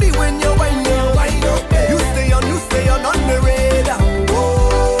signal me when you wind up. You stay on my radar.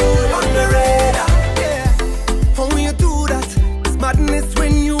 Oh, on my radar. Yeah. How you do that? It's madness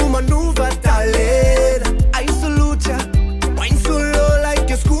when you maneuver, darling. I salute ya. Wine so low like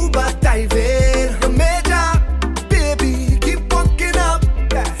a scuba diving. The major, baby, keep walking up.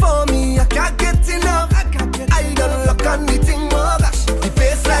 For me, I can't get enough. I don't look on the thing, oh gosh. The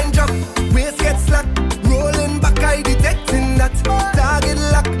baseline drop, waist gets slack. Rolling back, I detecting that. Target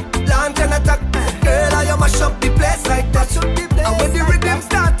lock, launch and attack. Girl, I mash up the place like that. And when the rhythm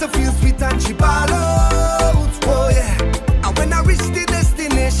start to feel sweet and she ball out, oh yeah. And when I reach the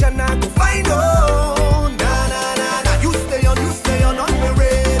destination, I go find out. Nah, nah, nah, nah. You stay on my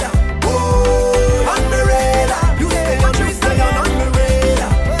radar. Oh, on my radar. You stay on my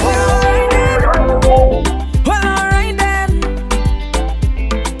radar. Oh. Well, alright then.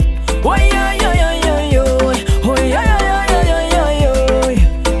 Oh yeah, yeah, yeah, yeah, yeah. Oh yeah, yeah, yeah, yeah, yeah,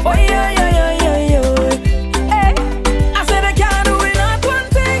 yeah. Oh yeah, yeah, yeah, yeah, yeah. Hey, I said I can't do it not one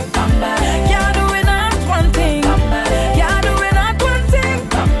thing. Can't do it not one thing. Can't do it not one thing.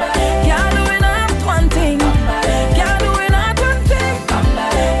 Can't do it not one thing. Can't do it not one thing.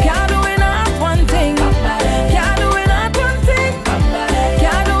 Can't do it not one thing. Can't do it not one thing.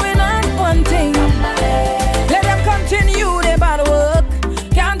 Can't do it not one thing. Let them continue their bad work.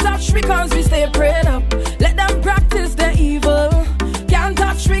 Can't touch me cause we stay prayed up. Let them practice their evil. Can't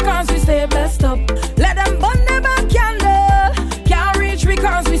touch me cause we stay blessed up. Let them burn their back candle. Can't reach me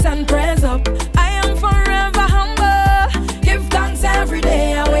cause we send prayers up. I am forever humble. Give thanks every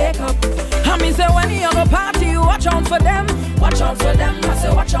day I wake up. And me say when you go party, watch out for them. Watch out for them. I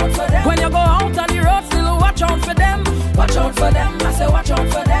say watch out for them. When you go out on the road, still watch out for them. Watch out for them. I say watch out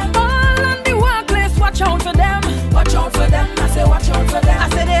for them. All on the workplace, watch out for them. Watch out for them. I say watch out for them. I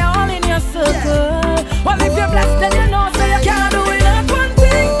say they all in your circle. Well, if you're blessed, then you know say you can't do it not one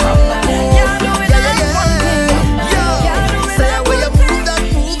thing. Can't do it not one thing. Can't do it not one thing.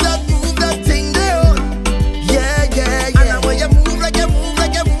 Move that thing there. Yeah, yeah, yeah. And I want you move like you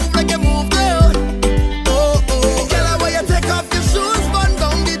move there. Oh, oh. Girl, I want you take off your shoes, burn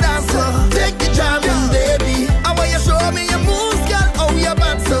down the dance floor. Take the jam in, baby. I want you show me your moves, girl. Oh, your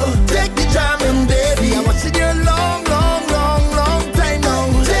bad so. Take the jam in, baby. I want you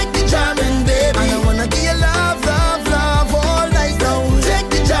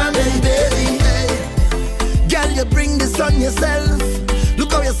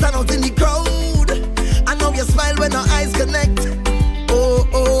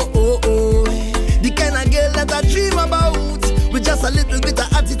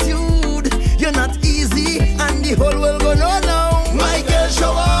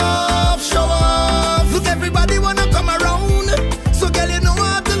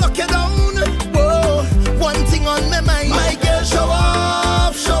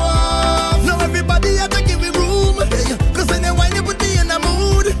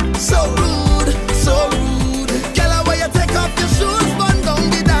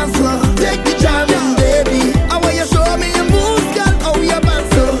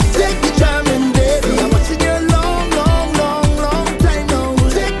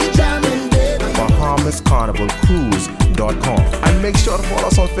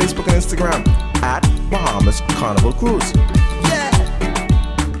on Facebook and Instagram at Bahamas Carnival Cruise.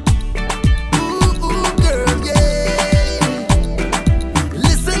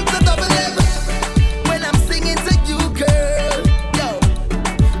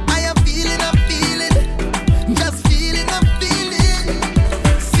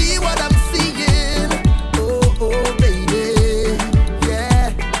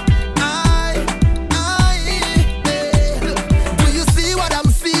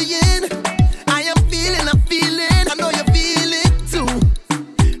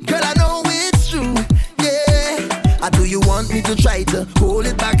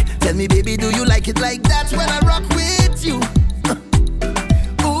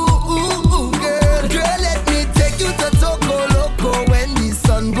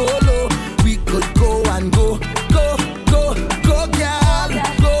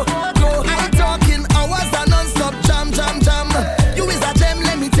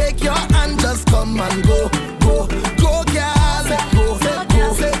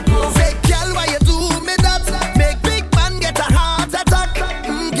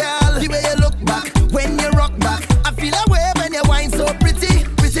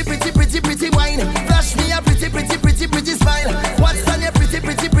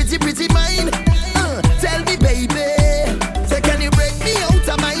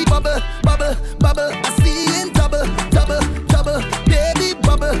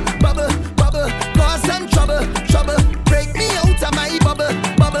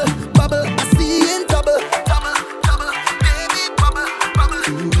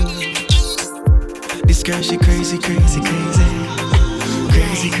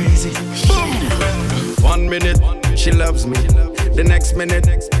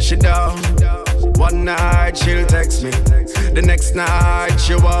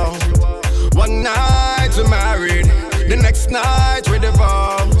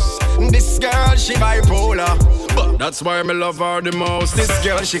 That's why me love her the most. This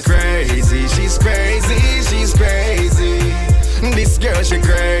girl, she crazy, she's crazy, she's crazy. This girl, she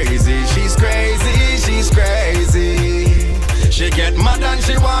crazy, she's crazy, she's crazy. She get mad and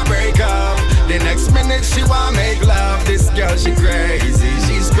she want break up. The next minute she want make love. This girl, she crazy,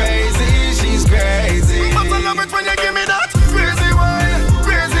 she's crazy, she's crazy. But I love it when you give me that crazy wine,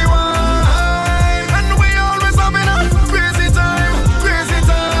 crazy wine. And we always having a crazy time, crazy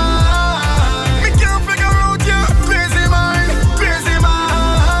time. Me can't figure out you. Crazy mind.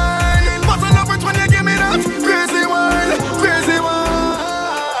 But I love it when you give me that crazy wine, crazy wine.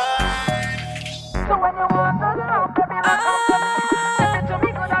 So when you want to love, baby,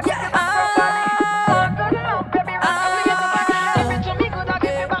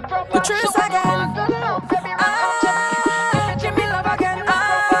 Patrice again. Give me love again.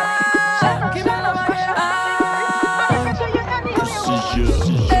 Give me love again.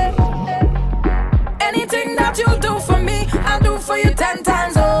 Anything that you do for me, I'll do for you 10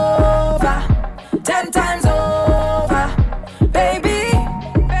 times over. 10 times over, baby.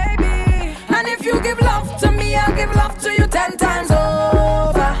 And if you give love to me, I'll give love to you 10 times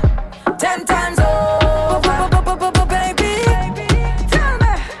over. 10 times over, baby.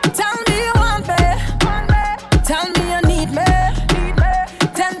 Tell me you want me. Tell me you need me.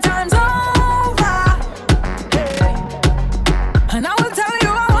 10 times over. And I will tell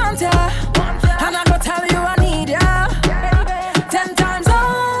you I want you. And I will tell you I need you. 10 times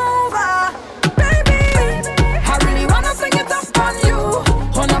over, baby. I really wanna sing it up on you.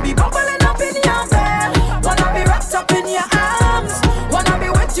 Wanna be bubbling up in your bed. Wanna be wrapped up in your arms. Wanna be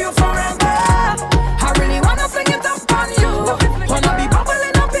with you forever. I really wanna sing it up on you. Wanna be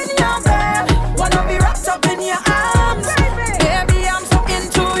bubbling up in your bed. Wanna be wrapped up in your arms. Baby, I'm so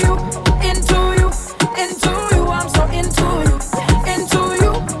into you, into you, into you. I'm so into you, into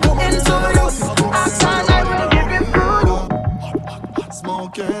you, into you. I said I will give it to you.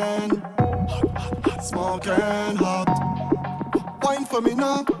 Smoking, smoking hot. Wine for me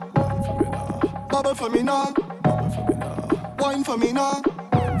now, bubble for me now, wine for me now.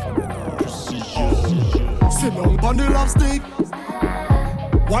 Sit down on the love stick,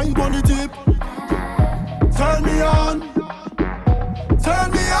 wine on the tip. Turn me on,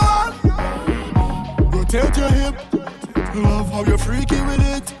 turn me on. Rotate your hip, love how you're freaky with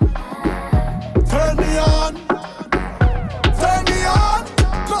it. Turn me on, turn me on.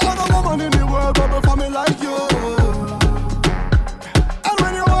 No other woman in the world bubble for me like you. And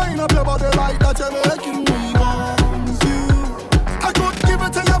when you wind up your body like that, you're making me want you. I could give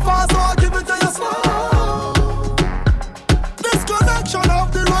it to you fast, or I'll give it to you slow. This connection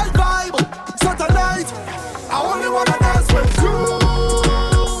of the right vibe. So tonight, I only wanna dance with you.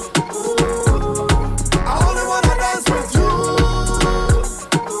 I only wanna dance with you.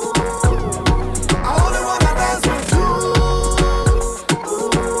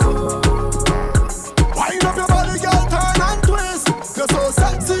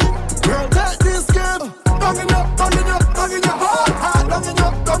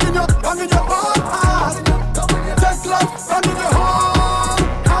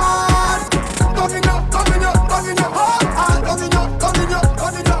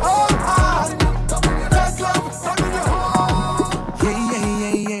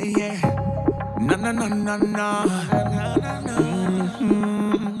 na na na na.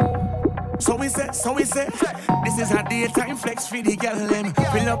 So we say, this is a daytime flex for the girl them.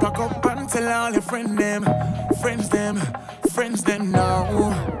 Fill up a cup and tell all your friends them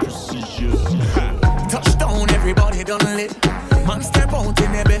now. Touchdown, everybody done lit. Man step out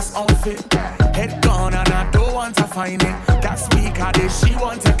in their best outfit. Head gone and I don't want to find it. That's weak, she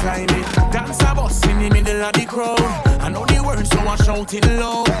want to climb it. Dance a bus in the middle of the crowd. I know the words, so I shout it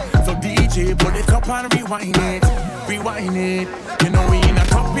loud. So DJ, put it up and rewind it. You know we in a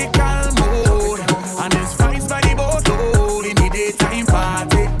tropical mode, and there's vibes by the boatload. In the daytime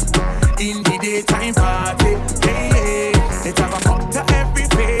party, hey, let's have a cut to every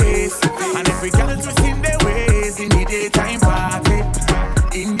face, and every girl twisting their ways. In the daytime party,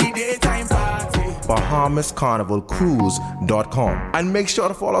 BahamasCarnivalCruise.com. And make sure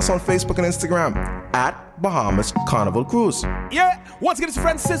to follow us on Facebook and Instagram at Bahamas Carnival Cruise. Yeah, once again, it's your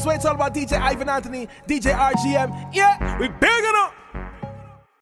friend Sizway. It's all about DJ Ivan Anthony, DJ RGM. Yeah, we build